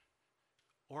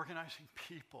 Organizing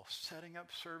people, setting up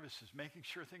services, making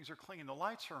sure things are clean, the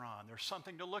lights are on, there's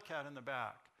something to look at in the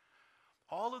back.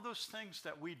 All of those things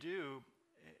that we do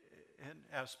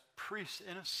as priests,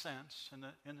 in a sense,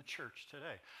 in the church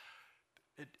today,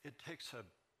 it takes a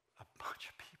bunch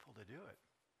of people to do it.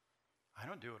 I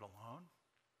don't do it alone.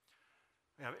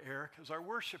 We have Eric as our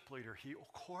worship leader. He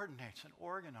coordinates and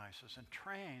organizes and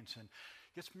trains and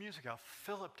gets music out.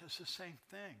 Philip does the same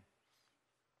thing.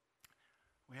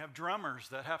 We have drummers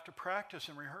that have to practice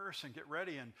and rehearse and get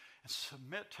ready and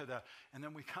submit to that. And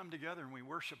then we come together and we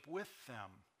worship with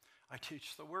them. I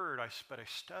teach the word, but I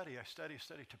study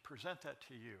to present that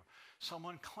to you.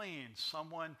 Someone cleans,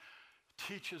 someone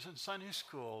teaches in Sunday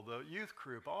school, the youth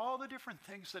group, all the different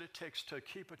things that it takes to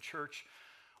keep a church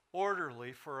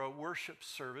orderly for a worship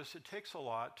service. It takes a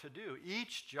lot to do.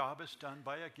 Each job is done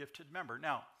by a gifted member.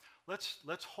 Now,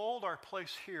 let's hold our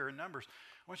place here in Numbers.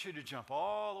 I want you to jump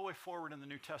all the way forward in the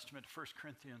New Testament to 1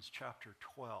 Corinthians chapter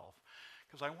 12,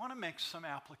 because I want to make some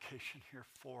application here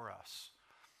for us.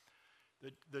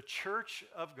 The church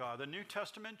of God, the New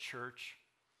Testament church,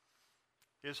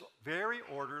 is very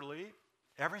orderly.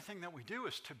 Everything that we do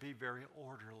is to be very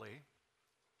orderly.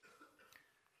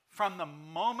 From the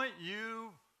moment you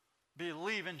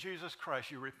believe in Jesus Christ,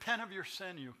 you repent of your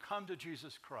sin, you come to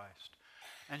Jesus Christ,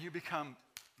 and you become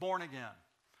born again.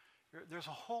 There's a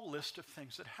whole list of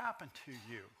things that happen to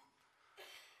you.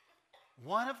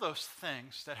 One of those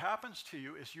things that happens to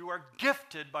you is you are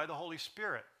gifted by the Holy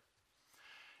Spirit.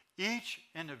 Each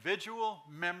individual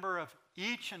member of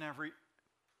each and every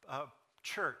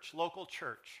church, local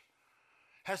church,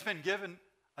 has been given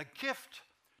a gift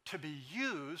to be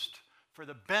used for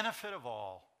the benefit of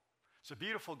all. It's a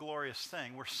beautiful, glorious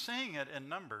thing. We're seeing it in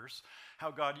Numbers,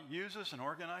 how God uses and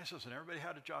organizes, and everybody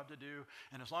had a job to do.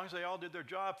 And as long as they all did their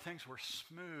job, things were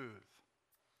smooth.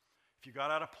 If you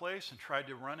got out of place and tried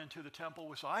to run into the temple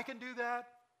with, so I can do that,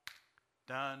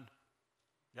 done.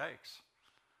 Yikes.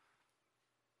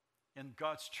 In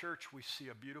God's church, we see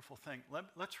a beautiful thing.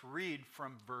 Let's read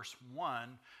from verse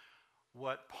 1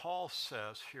 what Paul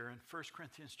says here in 1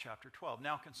 Corinthians chapter 12.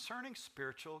 Now, concerning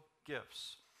spiritual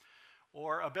gifts,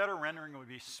 or a better rendering would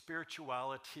be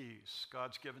spiritualities.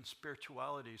 God's given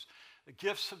spiritualities. The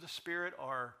gifts of the Spirit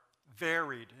are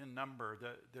varied in number.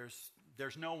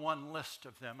 There's no one list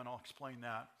of them, and I'll explain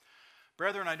that.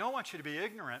 Brethren, I don't want you to be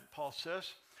ignorant, Paul says.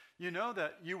 You know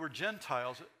that you were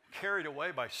Gentiles carried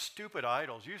away by stupid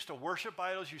idols. You used to worship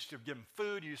idols. You used to give them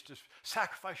food. You used to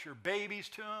sacrifice your babies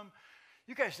to them.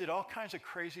 You guys did all kinds of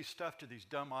crazy stuff to these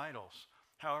dumb idols,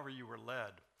 however you were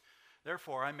led.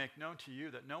 Therefore, I make known to you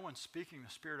that no one speaking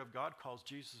the Spirit of God calls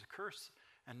Jesus accursed,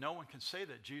 and no one can say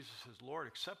that Jesus is Lord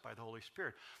except by the Holy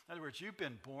Spirit. In other words, you've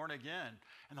been born again,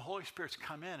 and the Holy Spirit's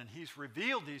come in, and he's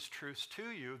revealed these truths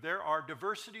to you. There are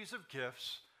diversities of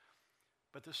gifts,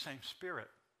 but the same Spirit.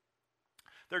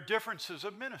 There are differences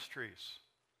of ministries,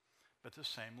 but the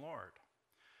same Lord.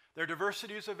 There are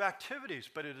diversities of activities,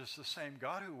 but it is the same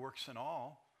God who works in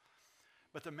all.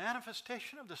 But the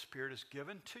manifestation of the Spirit is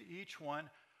given to each one.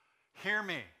 Hear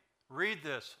me. Read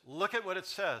this. Look at what it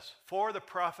says. For the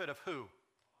profit of who?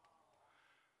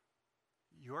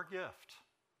 Your gift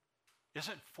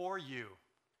isn't for you.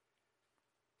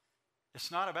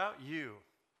 It's not about you.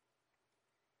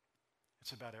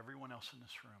 It's about everyone else in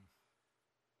this room.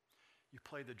 You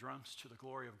play the drums to the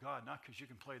glory of God, not because you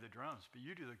can play the drums, but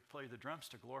you play the drums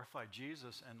to glorify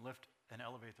Jesus and lift and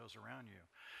elevate those around you.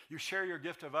 You share your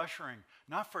gift of ushering,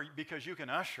 not because you can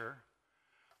usher.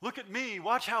 Look at me,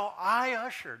 watch how I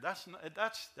ushered. That's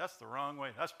the wrong way.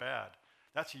 That's bad.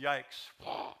 That's yikes.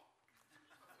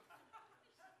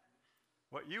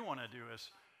 What you want to do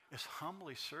is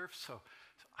humbly serve, so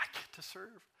I get to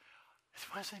serve. It's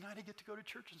Wednesday night, I get to go to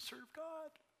church and serve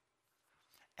God.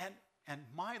 And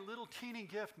my little teeny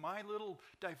gift, my little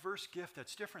diverse gift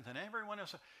that's different than everyone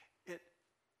else, it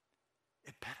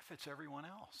benefits everyone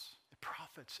else. It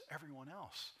profits everyone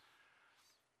else.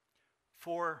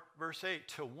 For verse 8,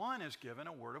 to one is given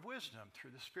a word of wisdom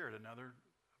through the Spirit, another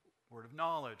word of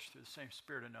knowledge through the same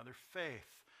Spirit, another faith,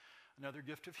 another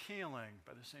gift of healing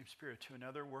by the same Spirit, to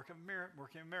another working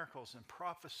of miracles and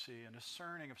prophecy and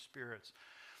discerning of spirits.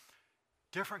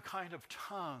 Different kind of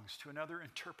tongues, to another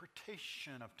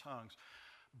interpretation of tongues.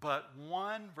 But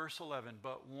one, verse 11,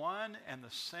 but one and the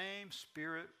same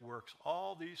Spirit works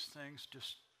all these things,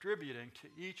 distributing to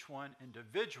each one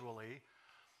individually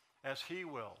as he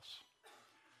wills.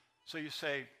 So you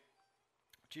say,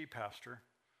 gee, Pastor,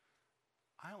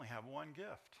 I only have one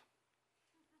gift.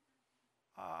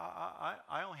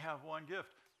 I only have one gift.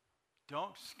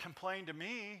 Don't complain to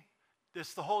me.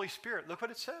 It's the Holy Spirit. Look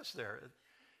what it says there.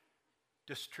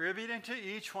 Distributing to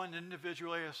each one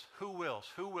individually as who wills.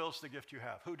 Who wills the gift you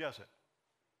have? Who does it?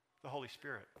 The Holy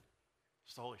Spirit.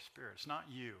 It's the Holy Spirit. It's not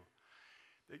you.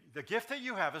 The gift that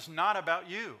you have is not about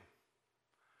you.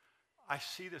 I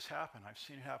see this happen. I've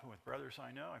seen it happen with brothers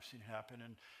I know. I've seen it happen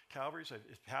in Calvary's. It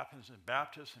happens in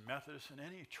Baptists and Methodists and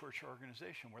any church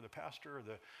organization where the pastor or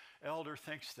the elder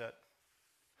thinks that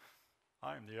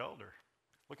I'm the elder.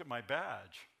 Look at my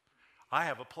badge. I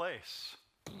have a place.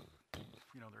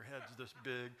 You know, their head's this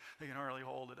big. They can hardly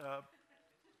hold it up.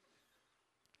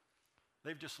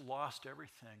 They've just lost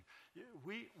everything.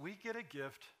 We get a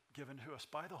gift given to us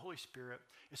by the Holy Spirit.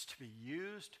 It's to be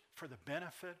used for the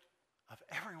benefit of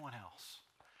everyone else.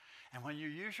 And when you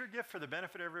use your gift for the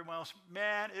benefit of everyone else,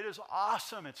 man, it is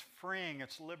awesome. It's freeing.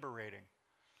 It's liberating.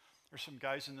 There's some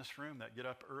guys in this room that get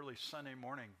up early Sunday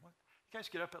morning. You guys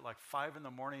get up at like 5 in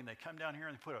the morning. They come down here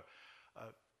and they put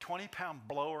a 20-pound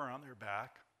blower on their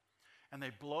back, and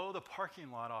they blow the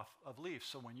parking lot off of leaves.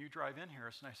 So when you drive in here,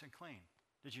 it's nice and clean.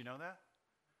 Did you know that?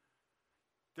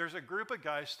 There's a group of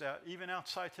guys that, even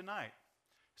outside tonight,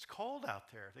 it's cold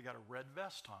out there. They got a red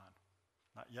vest on.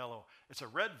 Not yellow. It's a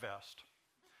red vest.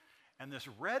 And this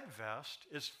red vest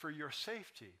is for your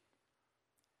safety.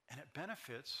 And it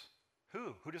benefits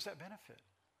who? Who does that benefit?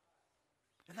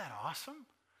 Isn't that awesome?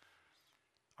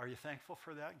 Are you thankful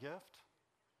for that gift?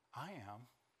 I am.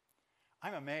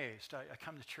 I'm amazed. I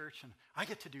come to church and I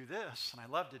get to do this, and I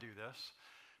love to do this,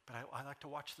 but I like to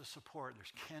watch the support.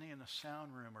 There's Kenny in the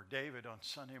sound room or David on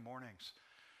Sunday mornings.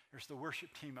 There's the worship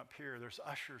team up here. There's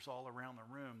ushers all around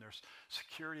the room. There's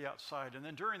security outside. And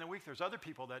then during the week, there's other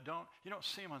people that you don't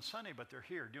see them on Sunday, but they're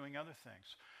here doing other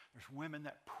things. There's women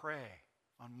that pray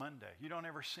on Monday. You don't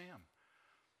ever see them.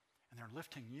 And they're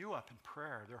lifting you up in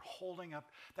prayer. They're holding up.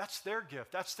 That's their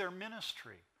gift. That's their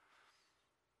ministry.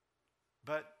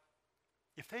 But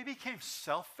if they became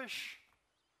selfish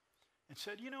and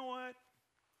said, you know what?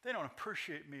 They don't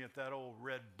appreciate me at that old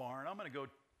red barn. I'm going to go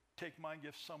take my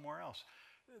gift somewhere else.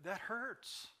 That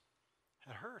hurts.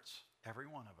 It hurts every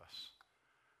one of us.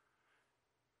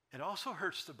 It also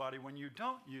hurts the body when you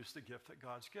don't use the gift that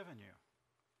God's given you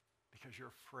because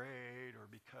you're afraid or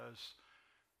because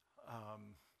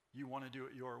you want to do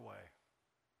it your way.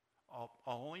 I'll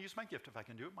only use my gift if I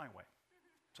can do it my way.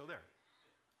 So there.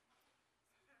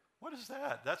 What is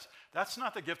that? That's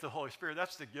not the gift of the Holy Spirit.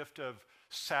 That's the gift of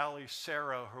Sally,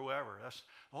 Sarah, whoever.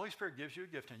 The Holy Spirit gives you a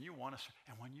gift and you want to serve.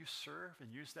 And when you serve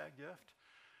and use that gift,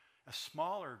 as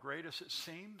small or great as it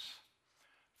seems,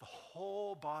 the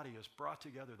whole body is brought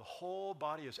together. The whole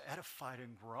body is edified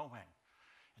and growing.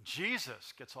 And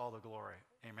Jesus gets all the glory.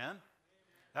 Amen?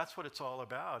 That's what it's all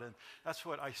about. And that's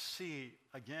what I see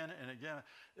again and again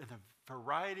in the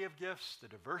variety of gifts, the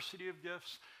diversity of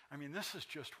gifts. I mean, this is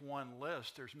just one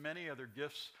list. There's many other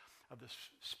gifts of the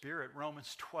Spirit.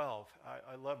 Romans 12.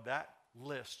 I love that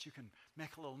list. You can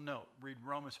make a little note. Read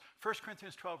Romans. 1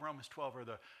 Corinthians 12, Romans 12 are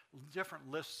the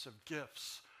different lists of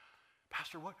gifts.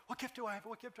 Pastor, what gift do I have?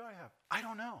 What gift do I have? I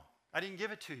don't know. I didn't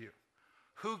give it to you.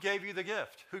 Who gave you the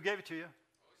gift? Who gave it to you?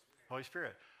 Holy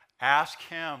Spirit. Ask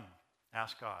Him.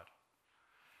 Ask God.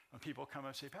 When people come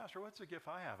and say, Pastor, what's the gift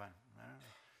I have? I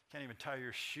can't even tie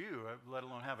your shoe, let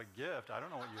alone have a gift. I don't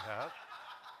know what you have.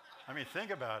 I mean,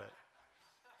 think about it.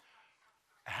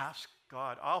 Ask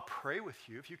God. I'll pray with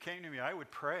you. If you came to me, I would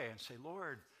pray and say,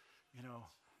 Lord,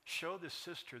 show this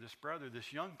sister, this brother,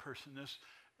 this young person, this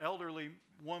elderly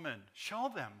woman,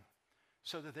 show them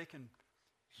so that they can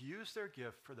use their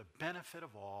gift for the benefit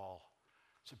of all.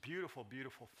 It's a beautiful,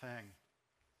 beautiful thing.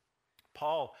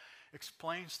 Paul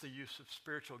explains the use of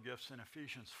spiritual gifts in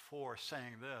Ephesians 4,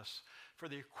 saying this, for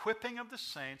the equipping of the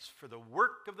saints, for the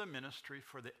work of the ministry,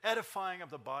 for the edifying of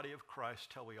the body of Christ,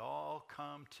 till we all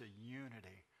come to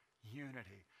unity.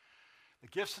 Unity. The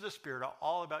gifts of the Spirit are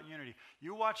all about unity.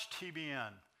 You watch TBN,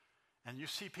 and you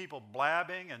see people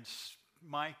blabbing and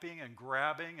miping and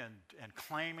grabbing and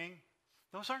claiming.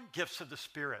 Those aren't gifts of the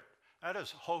Spirit. That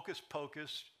is hocus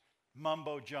pocus,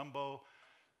 mumbo jumbo,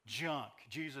 junk,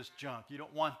 Jesus junk. You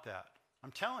don't want that.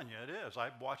 I'm telling you, it is.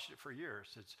 I've watched it for years.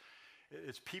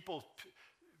 It's people,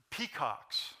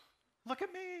 peacocks. Look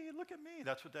at me, look at me.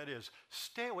 That's what that is.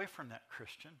 Stay away from that,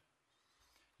 Christian.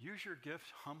 Use your gift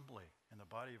humbly in the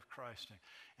body of Christ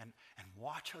and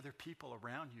watch other people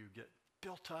around you get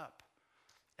built up,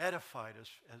 edified,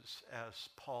 as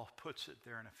Paul puts it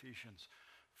there in Ephesians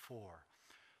 4.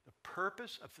 The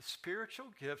purpose of the spiritual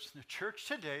gifts in the church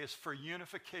today is for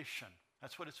unification.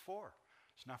 That's what it's for.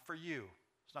 It's not for you.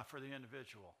 It's not for the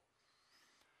individual.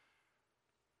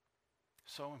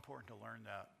 So important to learn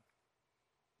that.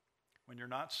 when you're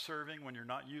not serving, when you're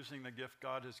not using the gift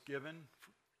God has given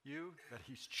you, that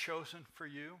he's chosen for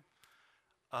you,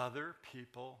 other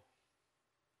people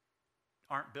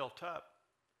aren't built up.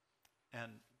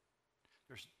 And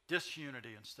there's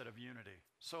disunity instead of unity.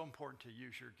 So important to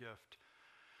use your gift.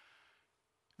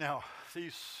 Now,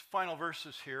 these final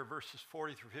verses here, verses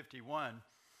 40 through 51,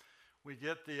 we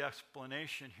get the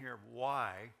explanation here of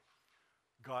why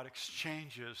God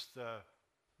exchanges the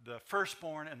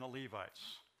firstborn and the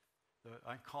Levites.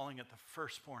 I'm calling it the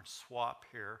firstborn swap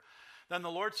here. Then the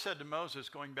Lord said to Moses,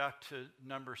 going back to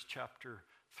Numbers chapter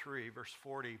 3, verse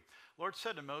 40, the Lord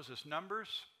said to Moses, number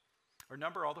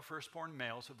all the firstborn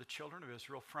males of the children of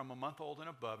Israel from a month old and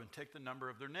above, and take the number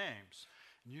of their names.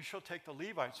 And you shall take the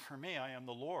Levites for me, I am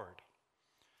the Lord.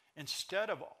 Instead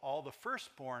of all the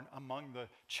firstborn among the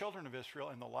children of Israel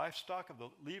and the livestock of the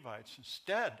Levites,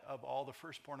 instead of all the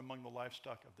firstborn among the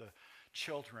livestock of the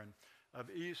children of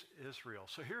Israel.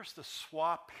 So here's the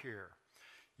swap here.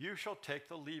 You shall take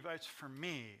the Levites for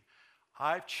me.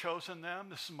 I've chosen them.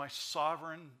 This is my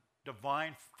sovereign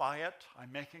divine fiat.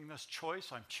 I'm making this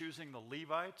choice. I'm choosing the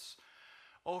Levites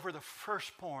over the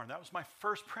firstborn. That was my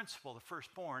first principle, the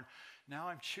firstborn. Now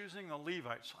I'm choosing the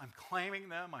Levites. I'm claiming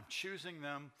them. I'm choosing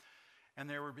them. And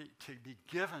they were to be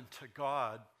given to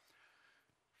God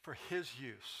for his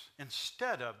use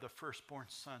instead of the firstborn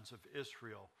sons of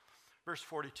Israel. Verse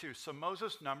 42, so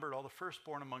Moses numbered all the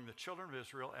firstborn among the children of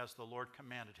Israel as the Lord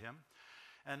commanded him,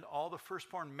 and all the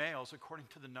firstborn males according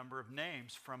to the number of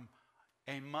names from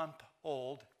a month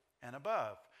old and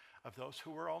above. Of those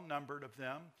who were all numbered of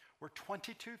them were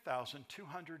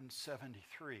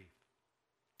 22,273.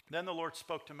 Then the Lord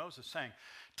spoke to Moses, saying,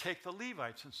 take the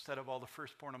Levites instead of all the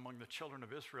firstborn among the children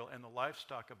of Israel, and the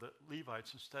livestock of the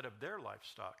Levites instead of their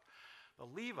livestock. The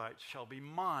Levites shall be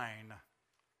mine.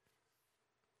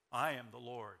 I am the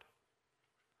Lord.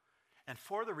 And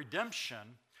for the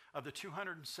redemption of the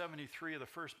 273 of the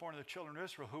firstborn of the children of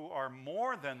Israel, who are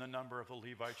more than the number of the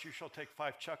Levites, you shall take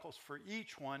 5 shekels for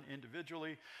each one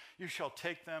individually. You shall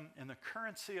take them in the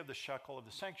currency of the shekel of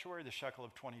the sanctuary, the shekel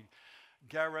of 20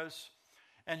 gerahs,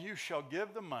 and you shall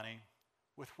give the money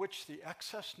with which the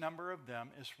excess number of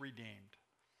them is redeemed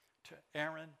to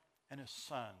Aaron and his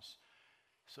sons.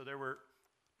 So there were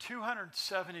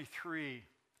 273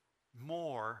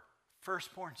 more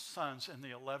firstborn sons in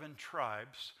the 11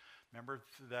 tribes. Remember,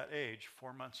 to that age,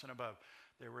 4 months and above.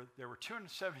 There were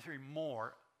 273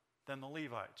 more than the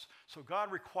Levites. So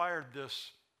God required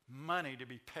this money to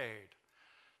be paid.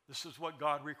 This is what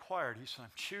God required. He said,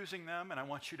 I'm choosing them and I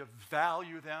want you to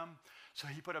value them. So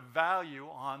he put a value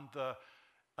on the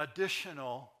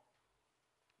additional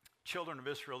children of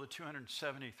Israel, the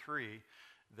 273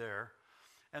 there.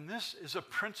 And this is a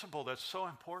principle that's so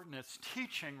important. It's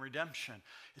teaching redemption.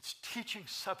 It's teaching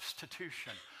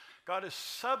substitution. God is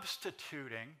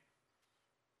substituting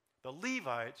the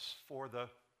Levites for the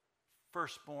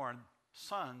firstborn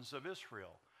sons of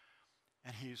Israel.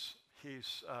 And he's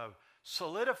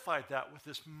solidified that with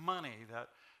this money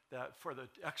that for the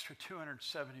extra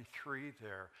 273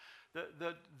 there.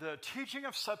 The teaching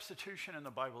of substitution in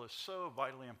the Bible is so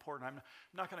vitally important. I'm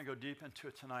not going to go deep into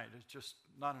it tonight. It's just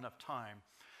not enough time.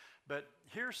 But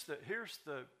here's the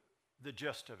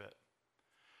gist of it.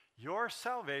 Your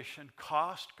salvation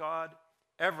cost God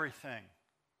everything.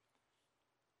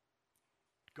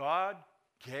 God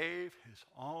gave his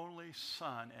only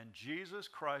son, and Jesus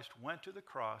Christ went to the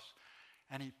cross,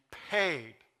 and he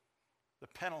paid the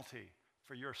penalty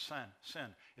for your sin.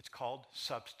 It's called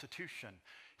substitution.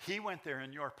 He went there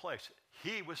in your place.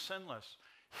 He was sinless.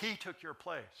 He took your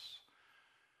place.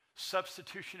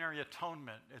 Substitutionary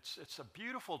atonement. It's a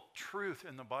beautiful truth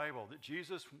in the Bible that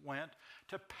Jesus went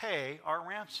to pay our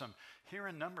ransom. Here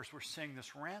in Numbers, we're seeing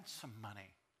this ransom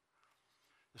money.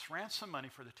 This ransom money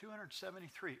for the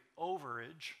 273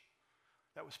 overage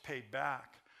that was paid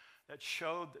back. That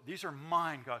showed that these are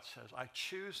mine, God says. I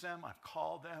choose them. I've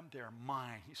called them. They're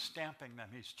mine. He's stamping them.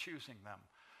 He's choosing them.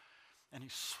 And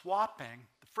he's swapping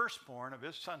the firstborn of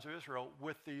his sons of Israel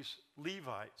with these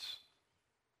Levites.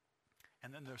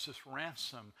 And then there's this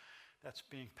ransom that's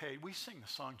being paid. We sing the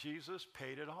song, Jesus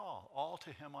paid it all. All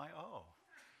to him I owe.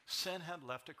 Sin had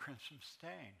left a crimson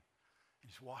stain.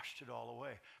 He's washed it all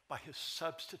away by his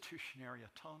substitutionary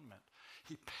atonement.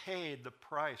 He paid the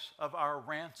price of our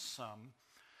ransom.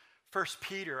 1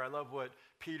 Peter, I love what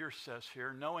Peter says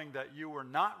here, knowing that you were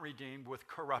not redeemed with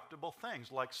corruptible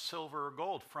things like silver or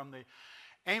gold from the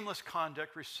aimless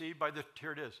conduct received by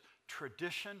here it is,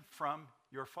 tradition from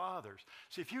your fathers.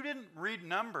 See, if you didn't read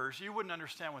Numbers, you wouldn't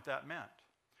understand what that meant.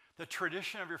 The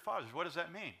tradition of your fathers, what does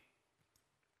that mean?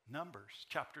 Numbers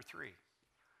chapter 3.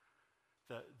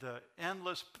 The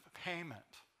endless payment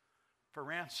for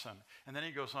ransom. And then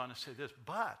he goes on to say this,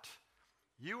 but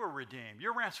you were redeemed.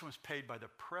 Your ransom was paid by the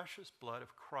precious blood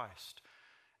of Christ,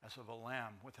 as of a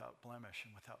lamb without blemish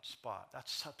and without spot.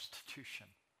 That's substitution.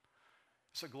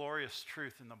 It's a glorious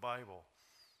truth in the Bible.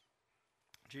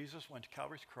 Jesus went to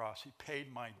Calvary's cross. He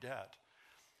paid my debt.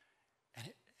 And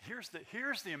here's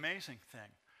the amazing thing.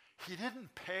 He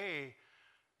didn't pay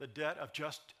the debt of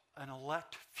just an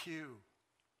elect few.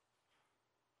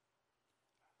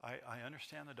 I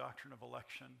understand the doctrine of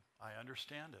election. I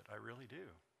understand it. I really do.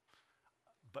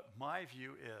 But my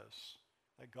view is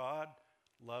that God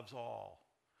loves all,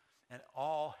 and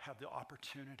all have the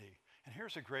opportunity. And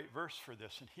here's a great verse for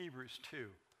this in Hebrews 2.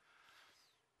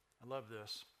 I love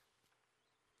this.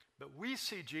 But we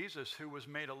see Jesus, who was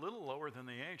made a little lower than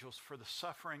the angels for the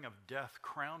suffering of death,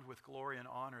 crowned with glory and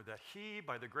honor, that he,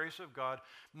 by the grace of God,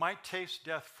 might taste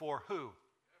death for who?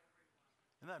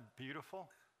 Isn't that beautiful?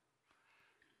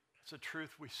 It's a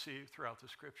truth we see throughout the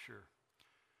Scripture.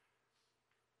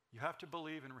 You have to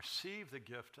believe and receive the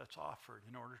gift that's offered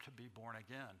in order to be born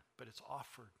again. But it's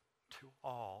offered to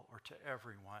all, or to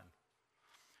everyone.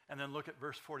 And then look at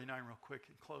verse 49 real quick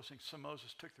in closing. So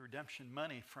Moses took the redemption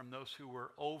money from those who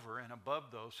were over and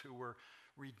above those who were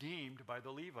redeemed by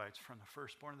the Levites. From the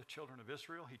firstborn of the children of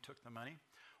Israel, he took the money,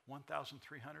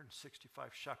 1,365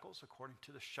 shekels, according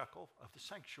to the shekel of the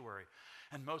sanctuary.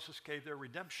 And Moses gave their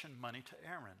redemption money to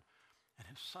Aaron and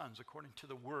his sons, according to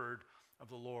the word of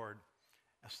the Lord,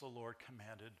 as the Lord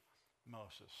commanded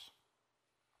Moses.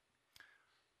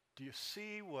 Do you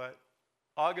see what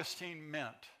Augustine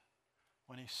meant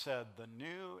when he said, the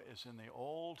new is in the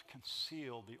old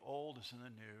concealed, the old is in the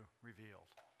new revealed?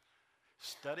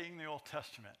 Studying the Old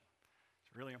Testament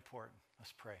is really important.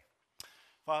 Let's pray.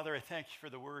 Father, I thank you for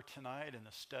the word tonight and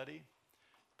the study.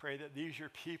 Pray that these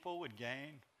your people would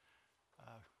gain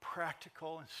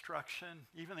practical instruction,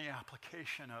 even the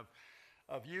application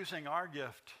of using our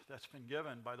gift that's been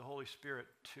given by the Holy Spirit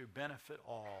to benefit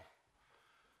all.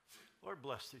 Lord,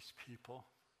 bless these people.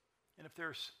 And if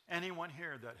there's anyone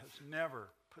here that has never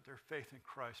put their faith in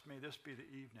Christ, may this be the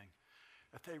evening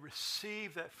that they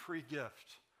receive that free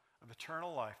gift of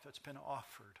eternal life that's been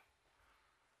offered.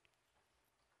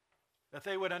 That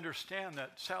they would understand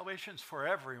that salvation's for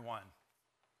everyone,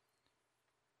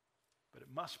 but it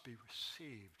must be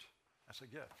received as a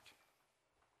gift.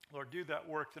 Lord, do that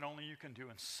work that only you can do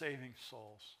in saving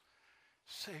souls.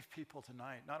 Save people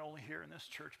tonight, not only here in this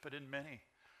church, but in many.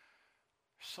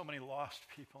 So many lost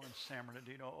people in San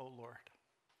Bernardino. Oh, Lord,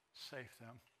 save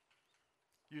them.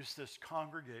 Use this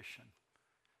congregation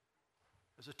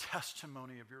as a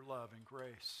testimony of your love and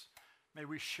grace. May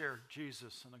we share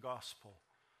Jesus and the gospel.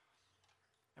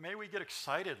 And may we get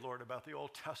excited, Lord, about the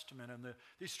Old Testament and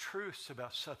these truths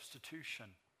about substitution,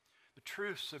 the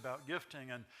truths about gifting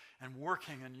and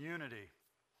working in unity.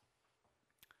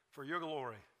 For your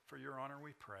glory, for your honor,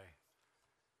 we pray.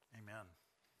 Amen.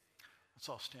 Let's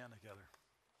all stand together.